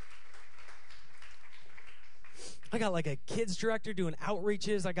 I got like a kids director doing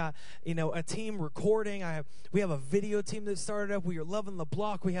outreaches. I got, a team recording. We have a video team that started up. We are loving the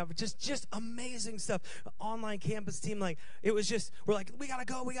block. We have just amazing stuff. Online campus team. Like, it was just, we're like, we got to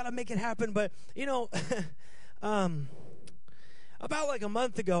go. We got to make it happen. But, about like a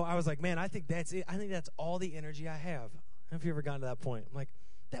month ago, I was like, man, I think that's it. I think that's all the energy I have. I don't know if you've ever gotten to that point. I'm like,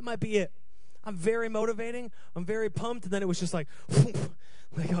 that might be it. I'm very motivating. I'm very pumped. And then it was just like,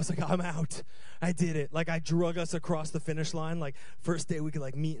 I was like, I'm out. I did it. Like, I drug us across the finish line. Like, first day we could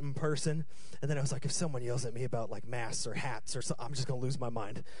like meet in person. And then I was like, if someone yells at me about like masks or hats or something, I'm just going to lose my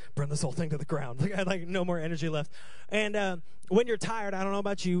mind. Burn this whole thing to the ground. Like, I had like no more energy left. And when you're tired, I don't know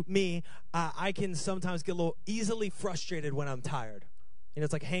about you, I can sometimes get a little easily frustrated when I'm tired.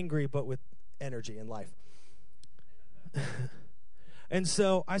 It's like hangry, but with energy in life. And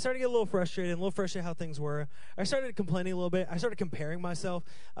so I started to get a little frustrated how things were. I started complaining a little bit. I started comparing myself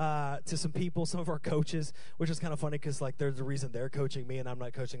to some people, some of our coaches, which is kind of funny because, like, there's a reason they're coaching me and I'm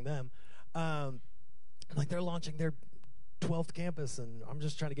not coaching them. Like, they're launching their 12th campus, and I'm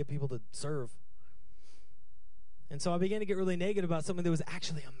just trying to get people to serve. And so I began to get really negative about something that was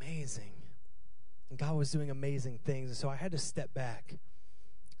actually amazing. And God was doing amazing things. And so I had to step back.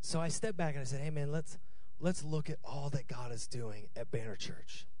 So I stepped back and I said, hey, man, let's look at all that God is doing at Banner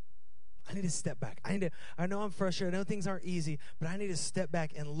Church. I need to step back. I know I'm frustrated. I know things aren't easy, but I need to step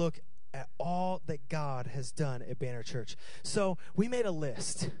back and look at all that God has done at Banner Church. So we made a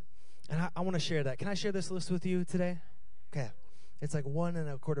list, and I want to share that. Can I share this list with you today? Okay. It's like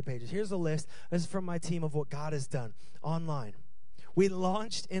 1.25 pages. Here's a list. This is from my team of what God has done online. We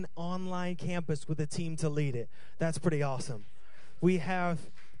launched an online campus with a team to lead it. That's pretty awesome. We have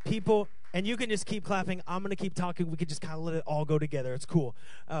people And you can just keep clapping. I'm going to keep talking. We can just kind of let it all go together. It's cool.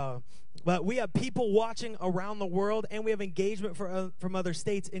 But we have people watching around the world, and we have engagement from other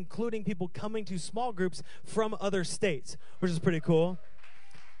states, including people coming to small groups from other states, which is pretty cool.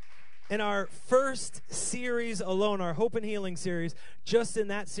 In our first series alone, our Hope and Healing series, just in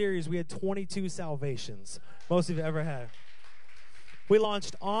that series, we had 22 salvations. Most of you ever had. We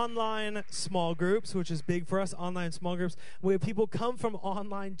launched online small groups, which is big for us, online small groups. We have people come from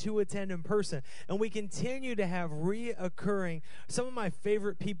online to attend in person. And we continue to have reoccurring. Some of my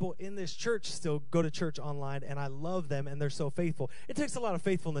favorite people in this church still go to church online, and I love them, and they're so faithful. It takes a lot of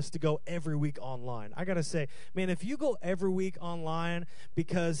faithfulness to go every week online. I got to say, man, if you go every week online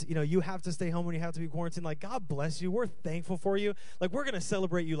because, you have to stay home and you have to be quarantined, like, God bless you. We're thankful for you. Like, we're going to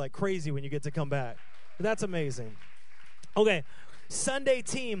celebrate you like crazy when you get to come back. That's amazing. Okay. Sunday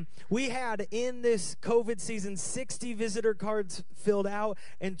team, we had in this COVID season 60 visitor cards filled out,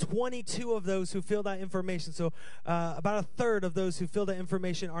 and 22 of those who filled out information. So about a third of those who filled out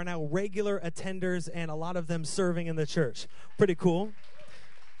information are now regular attenders, and a lot of them serving in the church. Pretty cool.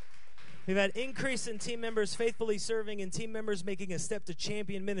 We've had increase in team members faithfully serving and team members making a step to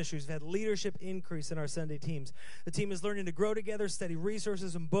champion ministries. We've had leadership increase in our Sunday teams. The team is learning to grow together, study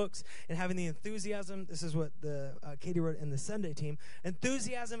resources and books, and having the enthusiasm. This is what Katie wrote in the Sunday team.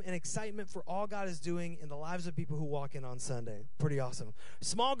 Enthusiasm and excitement for all God is doing in the lives of people who walk in on Sunday. Pretty awesome.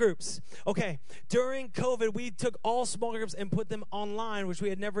 Small groups. Okay, during COVID, we took all small groups and put them online, which we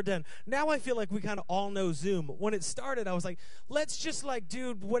had never done. Now I feel like we kind of all know Zoom. When it started, I was like, let's just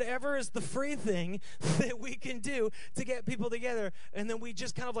do whatever is the free thing that we can do to get people together. And then we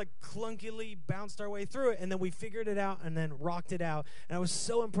just kind of clunkily bounced our way through it, and then we figured it out and then rocked it out. And I was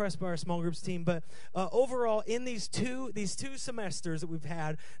so impressed by our small groups team. But overall, in these two semesters that we've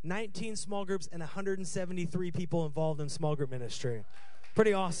had, 19 small groups and 173 people involved in small group ministry.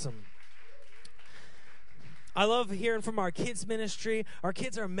 Pretty awesome. I love hearing from our kids ministry. Our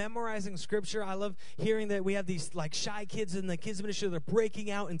kids are memorizing scripture. I love hearing that we have these shy kids in the kids ministry that are breaking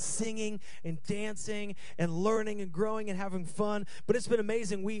out and singing and dancing and learning and growing and having fun. But it's been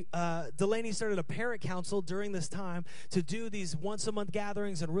amazing. Delaney started a parent council during this time to do these once-a-month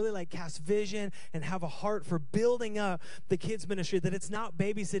gatherings and really cast vision and have a heart for building up the kids ministry, that it's not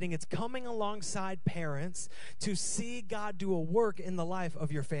babysitting. It's coming alongside parents to see God do a work in the life of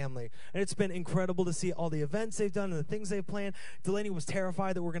your family. And it's been incredible to see all the events they've done and the things they've planned. Delaney was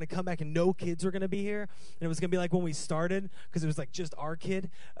terrified that we're going to come back and no kids were going to be here, and it was going to be like when we started, because it was just our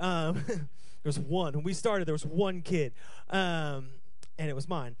kid. There was one. When we started, there was one kid, and it was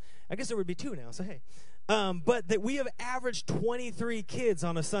mine. I guess there would be two now, so hey. But that we have averaged 23 kids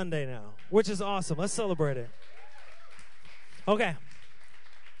on a Sunday now, which is awesome. Let's celebrate it. Okay.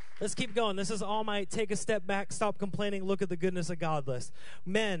 Let's keep going. This is all my take a step back, stop complaining, look at the goodness of God list.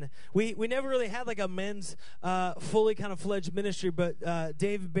 Men, we never really had a men's fully kind of fledged ministry, but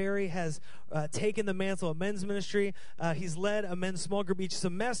Dave Barry has taken the mantle of men's ministry. He's led a men's small group each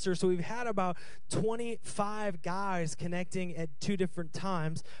semester, so we've had about 25 guys connecting at 2 different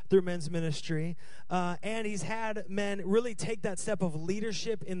times through men's ministry. And he's had men really take that step of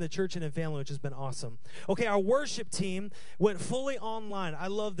leadership in the church and in family, which has been awesome. Okay, our worship team went fully online. I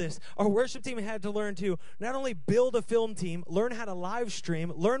love this. Our worship team had to learn to not only build a film team, learn how to live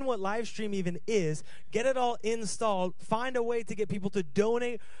stream, learn what live stream even is, get it all installed, find a way to get people to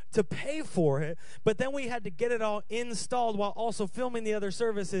donate to pay for it, but then we had to get it all installed while also filming the other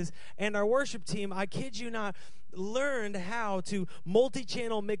services. And our worship team, I kid you not, learned how to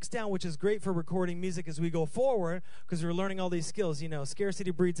multi-channel mix down, which is great for recording music as we go forward, because we're learning all these skills.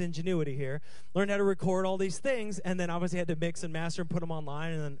 Scarcity breeds ingenuity here. Learned how to record all these things, and then obviously had to mix and master and put them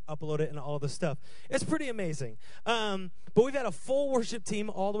online and then upload it and all this stuff. It's pretty amazing. But we've had a full worship team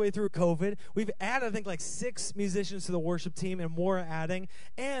all the way through COVID. We've added, I think, 6 musicians to the worship team, and more are adding.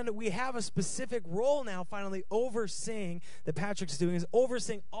 And we have a specific role now, finally, overseeing, that Patrick's doing, is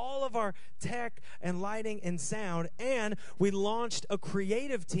overseeing all of our tech and lighting and sound. And we launched a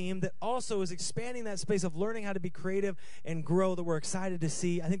creative team that also is expanding that space of learning how to be creative and grow, that we're excited to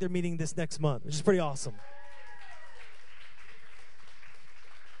see. I think they're meeting this next month, which is pretty awesome.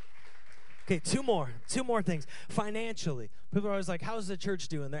 Okay, two more things. Financially, people are always like, how's the church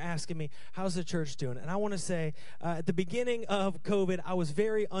doing? They're asking me, how's the church doing? And I want to say, at the beginning of COVID, I was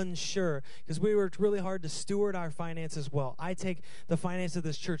very unsure, because we worked really hard to steward our finances well. I take the finance of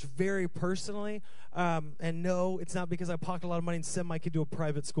this church very personally, and no, it's not because I pocket a lot of money and send my kid to a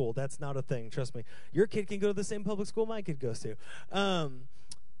private school. That's not a thing, trust me. Your kid can go to the same public school my kid goes to.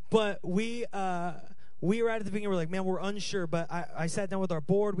 But we we were at the beginning, we're like, man, we're unsure, but I sat down with our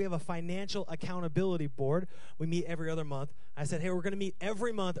board. We have a financial accountability board. We meet every other month. I said, hey, we're going to meet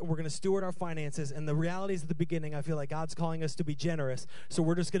every month, and we're going to steward our finances. And the reality is at the beginning, I feel like God's calling us to be generous, so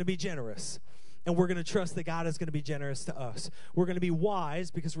we're just going to be generous. And we're going to trust that God is going to be generous to us. We're going to be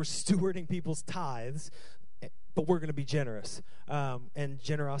wise because we're stewarding people's tithes, but we're going to be generous. And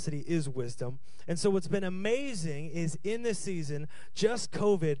generosity is wisdom. And so what's been amazing is in this season, just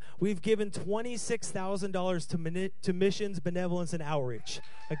COVID, we've given $26,000 to missions, benevolence, and outreach.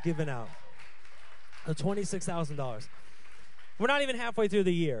 Given out. $26,000. We're not even halfway through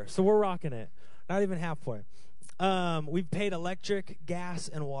the year, so we're rocking it. Not even halfway. We've paid electric, gas,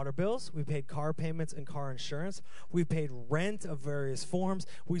 and water bills. We've paid car payments and car insurance. We've paid rent of various forms.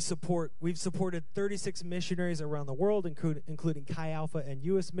 We've supported 36 missionaries around the world, including Chi Alpha and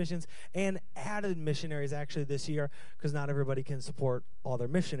U.S. missions, and added missionaries actually this year because not everybody can support all their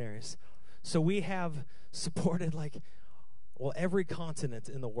missionaries. So we have supported every continent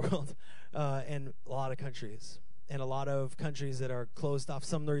in the world and a lot of countries. And a lot of countries that are closed off.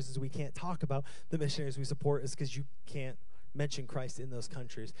 Some of the reasons we can't talk about the missionaries we support is because you can't mention Christ in those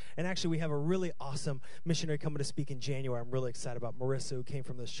countries. And actually, we have a really awesome missionary coming to speak in January. I'm really excited about Marissa, who came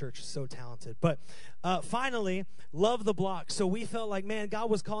from this church, so talented. But finally, love the block. So we felt like, man, God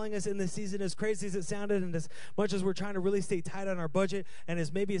was calling us in this season, as crazy as it sounded, and as much as we're trying to really stay tight on our budget, and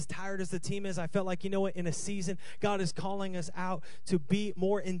as maybe as tired as the team is, I felt like, you know what, in a season, God is calling us out to be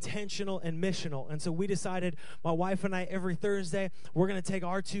more intentional and missional. And so we decided, my wife and I, every Thursday, we're going to take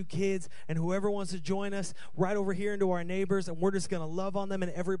our 2 kids, and whoever wants to join us right over here into our neighbors, and we're just going to love on them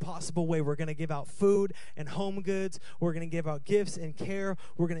in every possible way. We're going to give out food and home goods. We're going to give out gifts and care.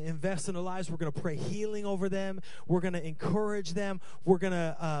 We're going to invest in their lives. We're going to pray healing over them. We're going to encourage them. We're going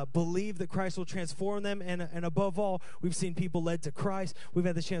to believe that Christ will transform them. And above all, we've seen people led to Christ. We've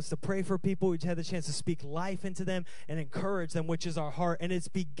had the chance to pray for people. We've had the chance to speak life into them and encourage them, which is our heart. And it's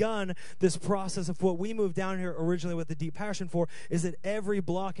begun this process of what we moved down here originally with a deep passion for, is that every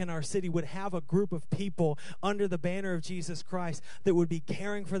block in our city would have a group of people under the banner of Jesus Christ that would be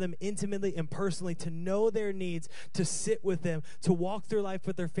caring for them intimately and personally, to know their needs, to sit with them, to walk through life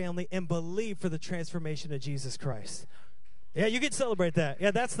with their family, and believe for the transformation of Jesus Christ. Yeah, you can celebrate that.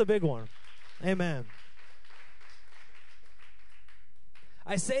 Yeah, that's the big one. Amen.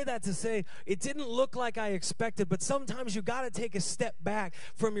 I say that to say it didn't look like I expected, but sometimes you got to take a step back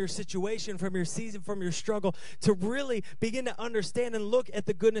from your situation, from your season, from your struggle, to really begin to understand and look at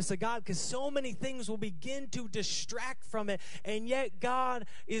the goodness of God, because so many things will begin to distract from it, and yet God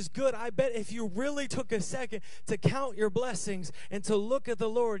is good. I bet if you really took a second to count your blessings and to look at the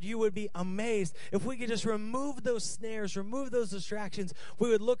Lord, you would be amazed. If we could just remove those snares, remove those distractions, we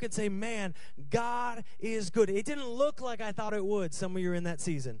would look and say, man, God is good. It didn't look like I thought it would. Some of you are in that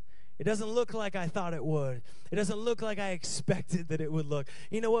season. It doesn't look like I thought it would. It doesn't look like I expected that it would look.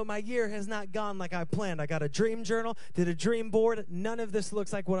 You know what? My year has not gone like I planned. I got a dream journal, did a dream board. None of this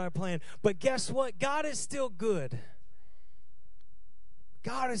looks like what I planned. But guess what? God is still good.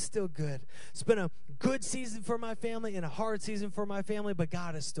 God is still good. It's been a good season for my family and a hard season for my family, but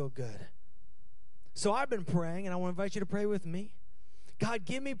God is still good. So I've been praying, and I want to invite you to pray with me. God,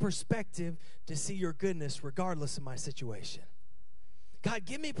 give me perspective to see your goodness regardless of my situation. God,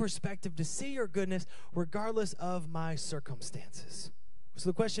 give me perspective to see your goodness regardless of my circumstances. So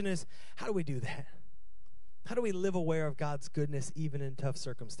the question is, how do we do that? How do we live aware of God's goodness even in tough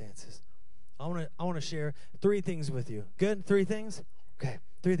circumstances? I want to share 3 things with you. Good? 3 things? Okay,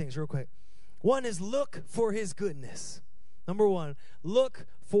 3 things real quick. One is look for his goodness. Number 1, look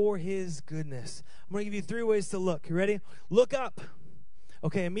for his goodness. I'm going to give you 3 ways to look. You ready? Look up.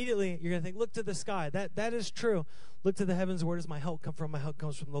 Okay, immediately you're going to think, look to the sky. That is true. Look to the heavens. Where does my help come from? My help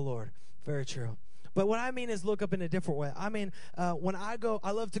comes from the Lord. Very true. But what I mean is look up in a different way. I mean, when I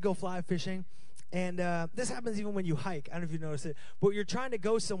love to go fly fishing. And this happens even when you hike. I don't know if you notice it. But you're trying to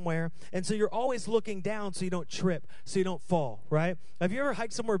go somewhere, and so you're always looking down so you don't trip, so you don't fall, right? Have you ever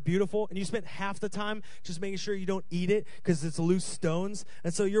hiked somewhere beautiful, and you spent half the time just making sure you don't eat it because it's loose stones?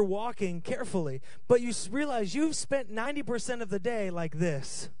 And so you're walking carefully. But you realize you've spent 90% of the day like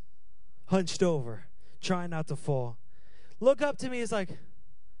this, hunched over, trying not to fall. Look up to me is like,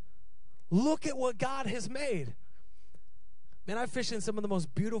 look at what God has made. Man, I fish in some of the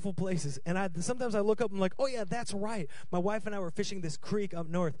most beautiful places, and sometimes I look up and I'm like, oh yeah, that's right. My wife and I were fishing this creek up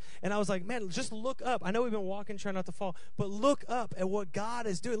north, and I was like, man, just look up. I know we've been walking, trying not to fall, but look up at what God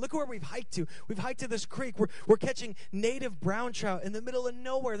is doing. Look where we've hiked to. We've hiked to this creek. We're catching native brown trout in the middle of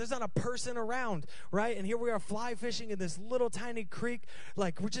nowhere. There's not a person around, right? And here we are fly fishing in this little tiny creek.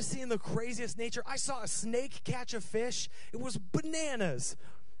 Like, we're just seeing the craziest nature. I saw a snake catch a fish. It was bananas.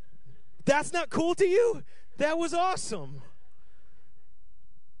 That's not cool to you? That was awesome.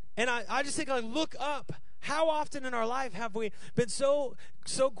 And I just think, like, look up. How often in our life have we been so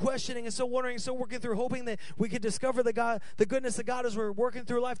questioning and so wondering, so working through, hoping that we could discover the goodness of God as we're working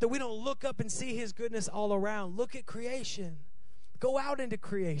through life, that we don't look up and see his goodness all around. Look at creation. Go out into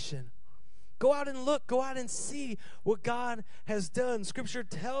creation. Go out and look. Go out and see what God has done. Scripture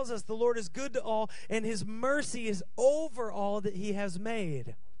tells us the Lord is good to all, and his mercy is over all that he has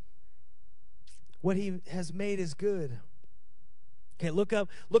made. What he has made is good. Okay, look up,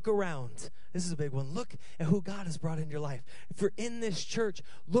 look around. This is a big one. Look at who God has brought in your life. If you're in this church,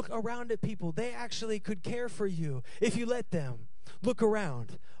 look around at people. They actually could care for you if you let them. Look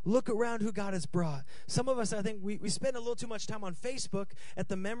around. Look around who God has brought. Some of us, I think, we spend a little too much time on Facebook at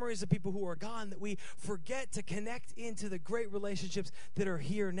the memories of people who are gone that we forget to connect into the great relationships that are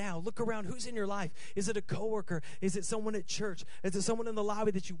here now. Look around. Who's in your life? Is it a coworker? Is it someone at church? Is it someone in the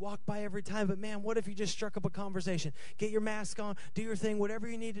lobby that you walk by every time? But man, what if you just struck up a conversation? Get your mask on, do your thing, whatever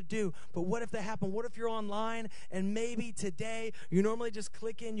you need to do. But what if that happened? What if you're online and maybe today, you normally just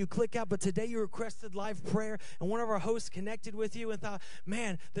click in, you click out, but today you requested live prayer and one of our hosts connected with you and thought,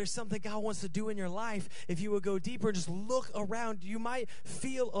 man, there's something God wants to do in your life. If you would go deeper and just look around, you might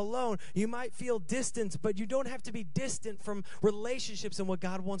feel alone. You might feel distant, but you don't have to be distant from relationships and what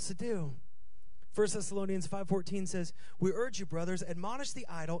God wants to do. 1 Thessalonians 5:14 says, we urge you, brothers, admonish the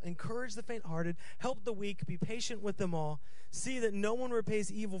idle, encourage the faint-hearted, help the weak, be patient with them all. See that no one repays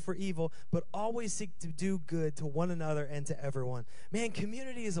evil for evil, but always seek to do good to one another and to everyone. Man,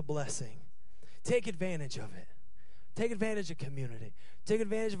 community is a blessing. Take advantage of it. Take advantage of community. Take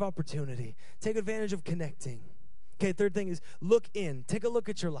advantage of opportunity. Take advantage of connecting. Okay, third thing is look in. Take a look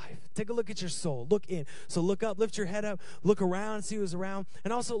at your life. Take a look at your soul. Look in. So look up, lift your head up, look around, see who's around,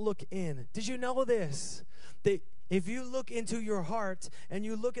 and also look in. Did you know this? That if you look into your heart and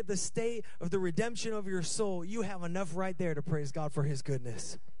you look at the state of the redemption of your soul, you have enough right there to praise God for his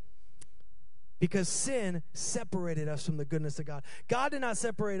goodness. Because sin separated us from the goodness of God. God did not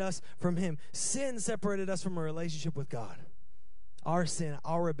separate us from him. Sin separated us from a relationship with God. Our sin,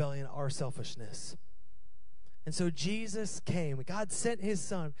 our rebellion, our selfishness. And so Jesus came. God sent his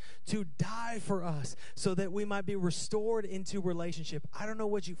son to die for us so that we might be restored into relationship. I don't know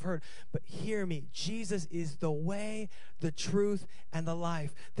what you've heard, but hear me. Jesus is the way, the truth, and the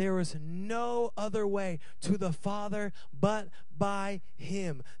life. There is no other way to the Father but by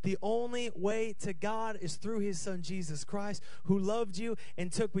him. The only way to God is through his son Jesus Christ, who loved you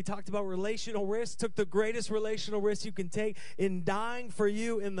and we talked about relational risk, took the greatest relational risk you can take in dying for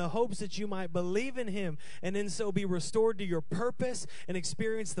you in the hopes that you might believe in him and in so be restored to your purpose and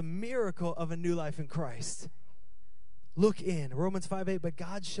experience the miracle of a new life in Christ. Look in. Romans 5:8, but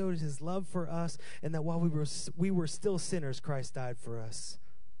God showed his love for us, and that while we were still sinners, Christ died for us.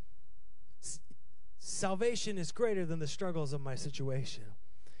 Salvation is greater than the struggles of my situation.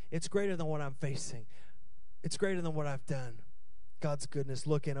 It's greater than what I'm facing. It's greater than what I've done. God's goodness,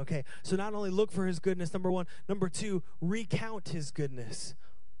 look in. Okay, so not only look for his goodness, number one. Number two, recount his goodness.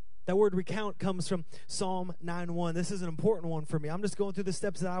 That word recount comes from Psalm 9:1. This is an important one for me. I'm just going through the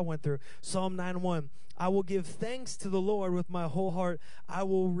steps that I went through. Psalm 9:1. I will give thanks to the Lord with my whole heart. I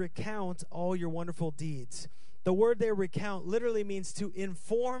will recount all your wonderful deeds. The word there, recount, literally means to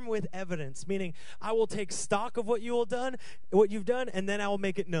inform with evidence, meaning I will take stock of what you've done, and then I will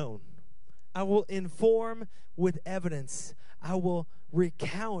make it known. I will inform with evidence. I will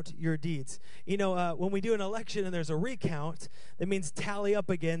recount your deeds. You know, when we do an election and there's a recount, that means tally up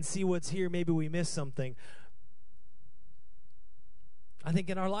again, see what's here, maybe we missed something. I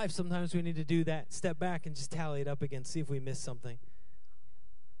think in our life sometimes we need to do that, step back and just tally it up again, see if we missed something.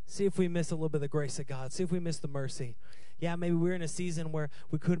 See if we miss a little bit of the grace of God. See if we miss the mercy. Yeah, maybe we're in a season where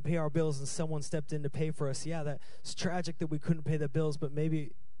we couldn't pay our bills and someone stepped in to pay for us. Yeah, that's tragic that we couldn't pay the bills, but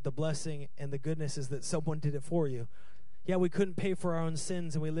maybe the blessing and the goodness is that someone did it for you. Yeah, we couldn't pay for our own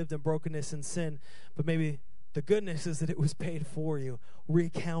sins and we lived in brokenness and sin, but maybe the goodness is that it was paid for you.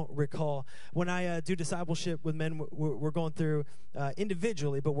 Recount, recall. When I do discipleship with men, we're going through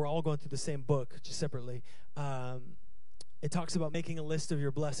individually, but we're all going through the same book, just separately. It talks about making a list of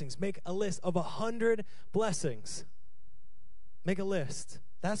your blessings. Make a list of 100 blessings. Make a list.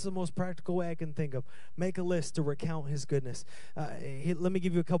 That's the most practical way I can think of. Make a list to recount his goodness. Let me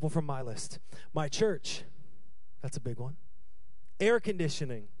give you a couple from my list. My church. That's a big one. Air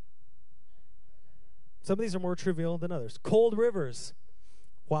conditioning. Some of these are more trivial than others. Cold rivers.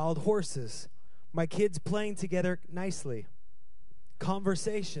 Wild horses. My kids playing together nicely.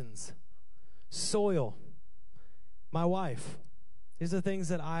 Conversations. Soil. My wife. These are things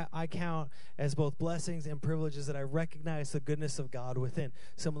that I count as both blessings and privileges that I recognize the goodness of God within.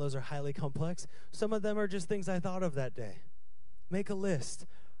 Some of those are highly complex. Some of them are just things I thought of that day. Make a list.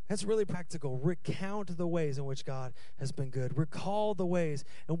 That's really practical. Recount the ways in which God has been good. Recall the ways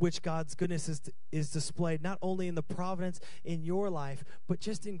in which God's goodness is displayed, not only in the providence in your life, but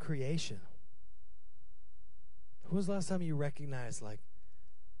just in creation. When was the last time you recognized, like,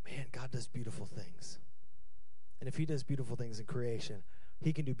 man, God does beautiful things? And if he does beautiful things in creation,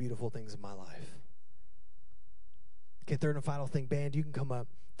 he can do beautiful things in my life. Okay, third and final thing, band, you can come up.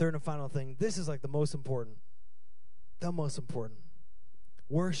 Third and final thing, this is like the most important. The most important.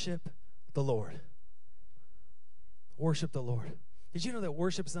 Worship the Lord. Worship the Lord. Did you know that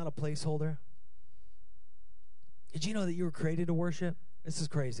worship is not a placeholder? Did you know that you were created to worship? This is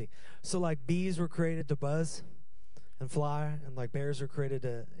crazy. So like bees were created to buzz and fly, and like bears were created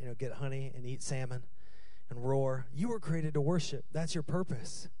to, get honey and eat salmon and roar. You were created to worship. That's your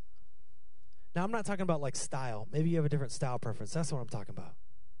purpose. Now, I'm not talking about like style. Maybe you have a different style preference. That's what I'm talking about.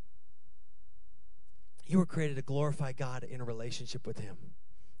 You were created to glorify God in a relationship with him,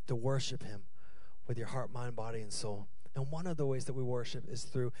 to worship him with your heart, mind, body, and soul. And one of the ways that we worship is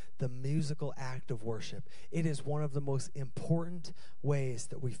through the musical act of worship. It is one of the most important ways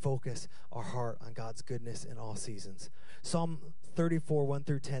that we focus our heart on God's goodness in all seasons. Psalm 34, 1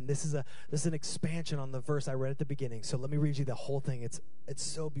 through 10. This is an expansion on the verse I read at the beginning. So let me read you the whole thing. It's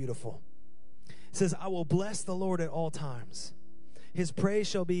so beautiful. It says, I will bless the Lord at all times. His praise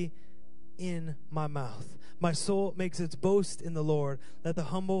shall be in my mouth. My soul makes its boast in the Lord. Let the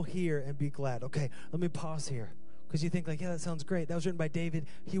humble hear and be glad. Okay, let me pause here. Because you think like, yeah, that sounds great. That was written by David.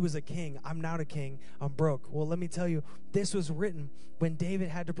 He was a king. I'm not a king. I'm broke. Well, let me tell you, this was written when David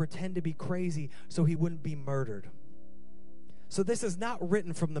had to pretend to be crazy so he wouldn't be murdered. So this is not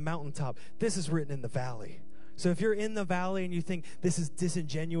written from the mountaintop. This is written in the valley. So if you're in the valley and you think this is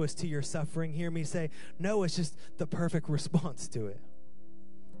disingenuous to your suffering, hear me say, no, it's just the perfect response to it.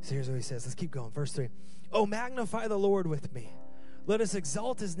 So here's what he says. Let's keep going. Verse 3. Oh, magnify the Lord with me. Let us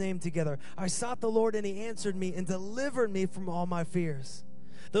exalt his name together. I sought the Lord, and he answered me and delivered me from all my fears.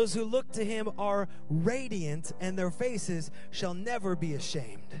 Those who look to him are radiant, and their faces shall never be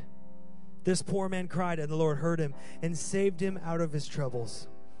ashamed. This poor man cried, and the Lord heard him and saved him out of his troubles.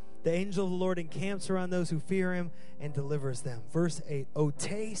 The angel of the Lord encamps around those who fear him and delivers them. Verse 8, oh,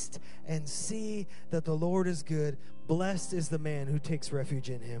 taste and see that the Lord is good. Blessed is the man who takes refuge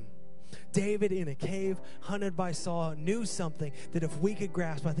in him. David, in a cave, hunted by Saul, knew something that if we could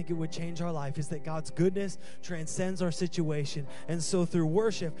grasp, I think it would change our life, is that God's goodness transcends our situation. And so through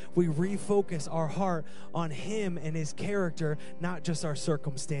worship, we refocus our heart on him and his character, not just our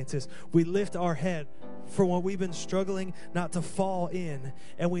circumstances. We lift our head for what we've been struggling not to fall in,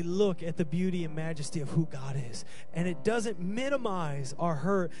 and we look at the beauty and majesty of who God is. And it doesn't minimize our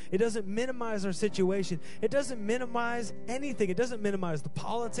hurt. It doesn't minimize our situation. It doesn't minimize anything. It doesn't minimize the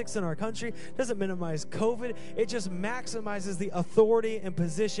politics in our country. It doesn't minimize COVID. It just maximizes the authority and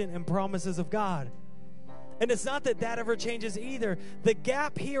position and promises of God. And it's not that ever changes either. The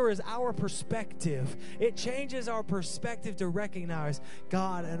gap here is our perspective. It changes our perspective to recognize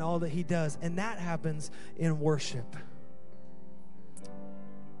God and all that he does. And that happens in worship.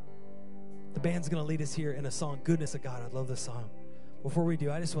 The band's going to lead us here in a song, Goodness of God. I love this song. Before we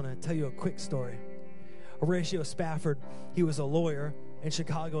do, I just want to tell you a quick story. Horatio Spafford, he was a lawyer in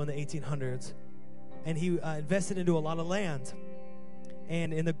Chicago in the 1800s. And he invested into a lot of land.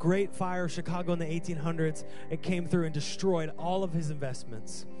 And in the Great Fire of Chicago in the 1800s, it came through and destroyed all of his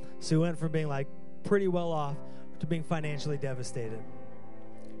investments. So he went from being like pretty well off to being financially devastated.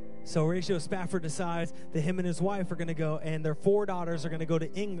 So Horatio Spafford decides that him and his wife are going to go, and their 4 daughters are going to go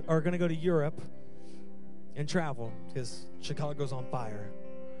to Europe and travel because Chicago's on fire.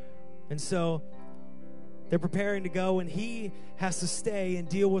 And so they're preparing to go, and he has to stay and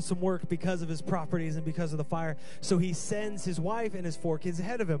deal with some work because of his properties and because of the fire. So he sends his wife and his 4 kids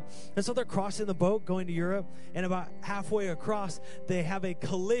ahead of him. And so they're crossing the boat, going to Europe, and about halfway across, they have a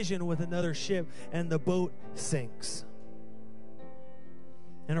collision with another ship, and the boat sinks.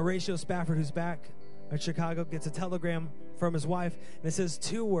 And Horatio Spafford, who's back at Chicago, gets a telegram from his wife, and it says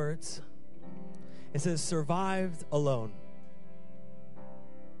 2 words. It says, survived alone.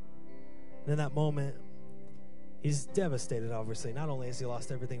 And in that moment, he's devastated, obviously. Not only has he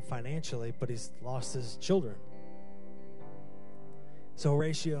lost everything financially, but he's lost his children. So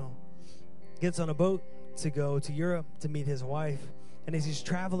Horatio gets on a boat to go to Europe to meet his wife. And as he's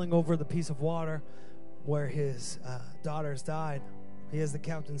traveling over the piece of water where his daughters died, he has the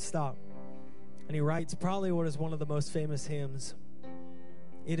captain stop. And he writes probably what is one of the most famous hymns,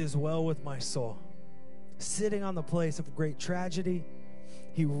 It Is Well With My Soul. sitting on the place of great tragedy,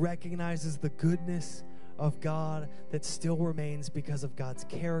 he recognizes the goodness of God that still remains because of God's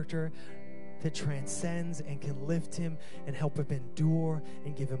character that transcends and can lift him and help him endure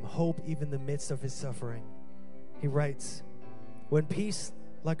and give him hope even in the midst of his suffering. He writes, when peace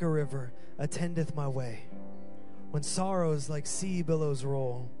like a river attendeth my way, when sorrows like sea billows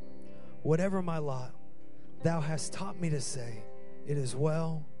roll, whatever my lot, thou hast taught me to say, it is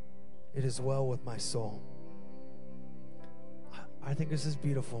well with my soul. I think this is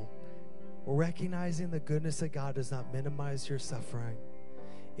beautiful. Recognizing the goodness of God does not minimize your suffering.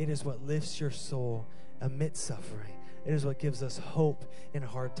 It is what lifts your soul amidst suffering. It is what gives us hope in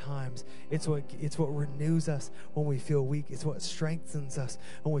hard times. It's what renews us when we feel weak. It's what strengthens us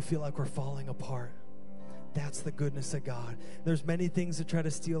when we feel like we're falling apart. That's the goodness of God. There's many things that try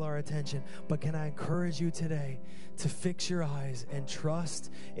to steal our attention, but can I encourage you today to fix your eyes and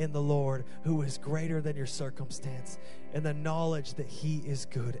trust in the Lord, who is greater than your circumstance, and the knowledge that he is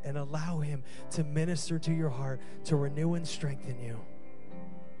good, and allow him to minister to your heart, to renew and strengthen you.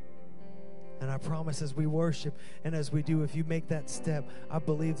 And I promise as we worship and as we do, if you make that step, I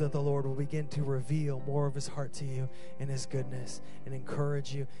believe that the Lord will begin to reveal more of his heart to you and his goodness, and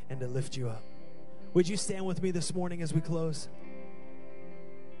encourage you and to lift you up. Would you stand with me this morning as we close?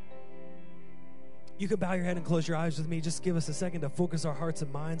 You can bow your head and close your eyes with me. Just give us a second to focus our hearts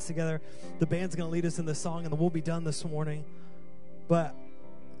and minds together. The band's going to lead us in the song, and then we'll be done this morning. But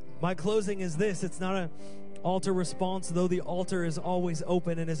my closing is this. It's not an altar response, though the altar is always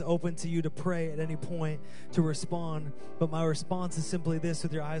open and is open to you to pray at any point to respond. But my response is simply this,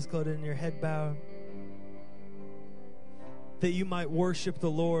 with your eyes closed and your head bowed, that you might worship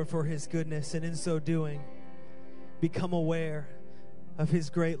the Lord for his goodness, and in so doing, become aware of his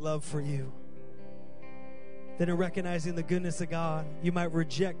great love for you. That in recognizing the goodness of God, you might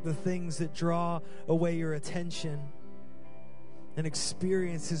reject the things that draw away your attention and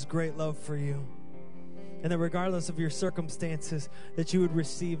experience his great love for you. And that regardless of your circumstances, that you would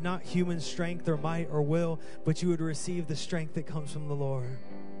receive not human strength or might or will, but you would receive the strength that comes from the Lord.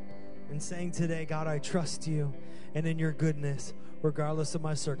 And saying today, God, I trust you, and in your goodness, regardless of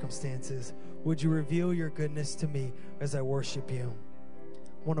my circumstances, would you reveal your goodness to me as I worship you?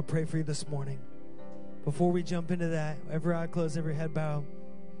 I want to pray for you this morning. Before we jump into that, every eye closed, every head bowed.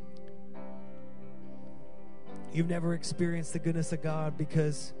 You've never experienced the goodness of God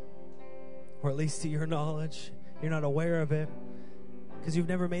because, or at least to your knowledge, you're not aware of it, because you've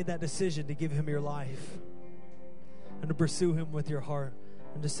never made that decision to give him your life and to pursue him with your heart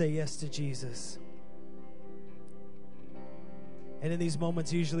and to say yes to Jesus. And in these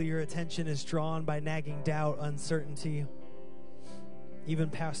moments, usually your attention is drawn by nagging doubt, uncertainty, even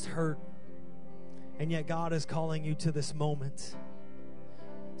past hurt. And yet God is calling you to this moment.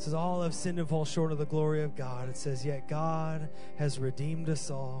 It says, all have sinned and fall short of the glory of God. It says, yet God has redeemed us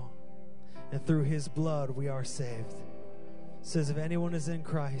all, and through his blood we are saved. It says, if anyone is in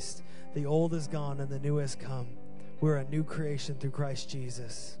Christ, the old is gone and the new has come. We're a new creation through Christ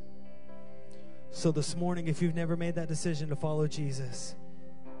Jesus. So this morning, if you've never made that decision to follow Jesus,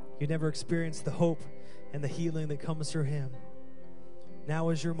 you've never experienced the hope and the healing that comes through him, now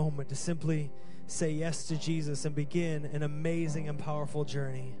is your moment to simply say yes to Jesus and begin an amazing and powerful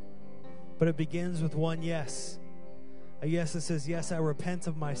journey. But it begins with one yes. A yes that says, yes, I repent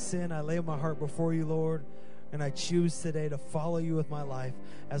of my sin. I lay my heart before you, Lord, and I choose today to follow you with my life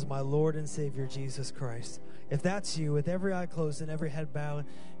as my Lord and Savior, Jesus Christ. If that's you, with every eye closed and every head bowed,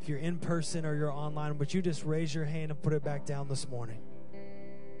 if you're in person or you're online, would you just raise your hand and put it back down this morning?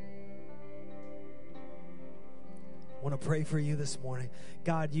 I want to pray for you this morning.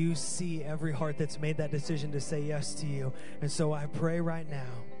 God, you see every heart that's made that decision to say yes to you. And so I pray right now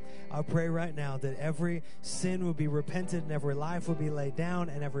that every sin will be repented and every life will be laid down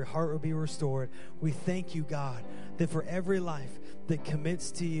and every heart will be restored. We thank you, God, that for every life that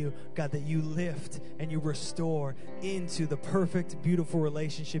commits to you, God, that you lift and you restore into the perfect, beautiful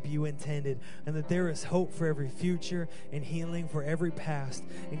relationship you intended, and that there is hope for every future and healing for every past.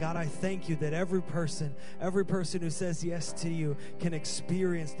 And God, I thank you that every person who says yes to you can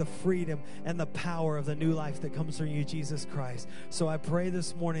experience the freedom and the power of the new life that comes from you, Jesus Christ. So I pray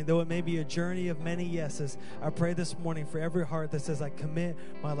this morning, though it may be a journey of many yeses, I pray this morning for every heart that says, I commit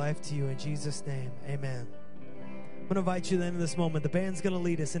my life to you in Jesus' name. Amen. going to invite you then in this moment. The band's going to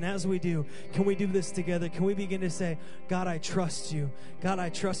lead us. And as we do, can we do this together? Can we begin to say, God, I trust you. God, I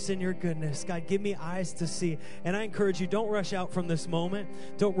trust in your goodness. God, give me eyes to see. And I encourage you, don't rush out from this moment.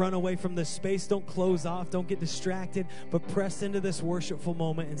 Don't run away from this space. Don't close off. Don't get distracted. But press into this worshipful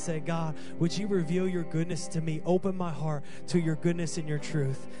moment and say, God, would you reveal your goodness to me? Open my heart to your goodness and your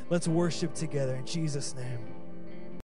truth. Let's worship together in Jesus' name.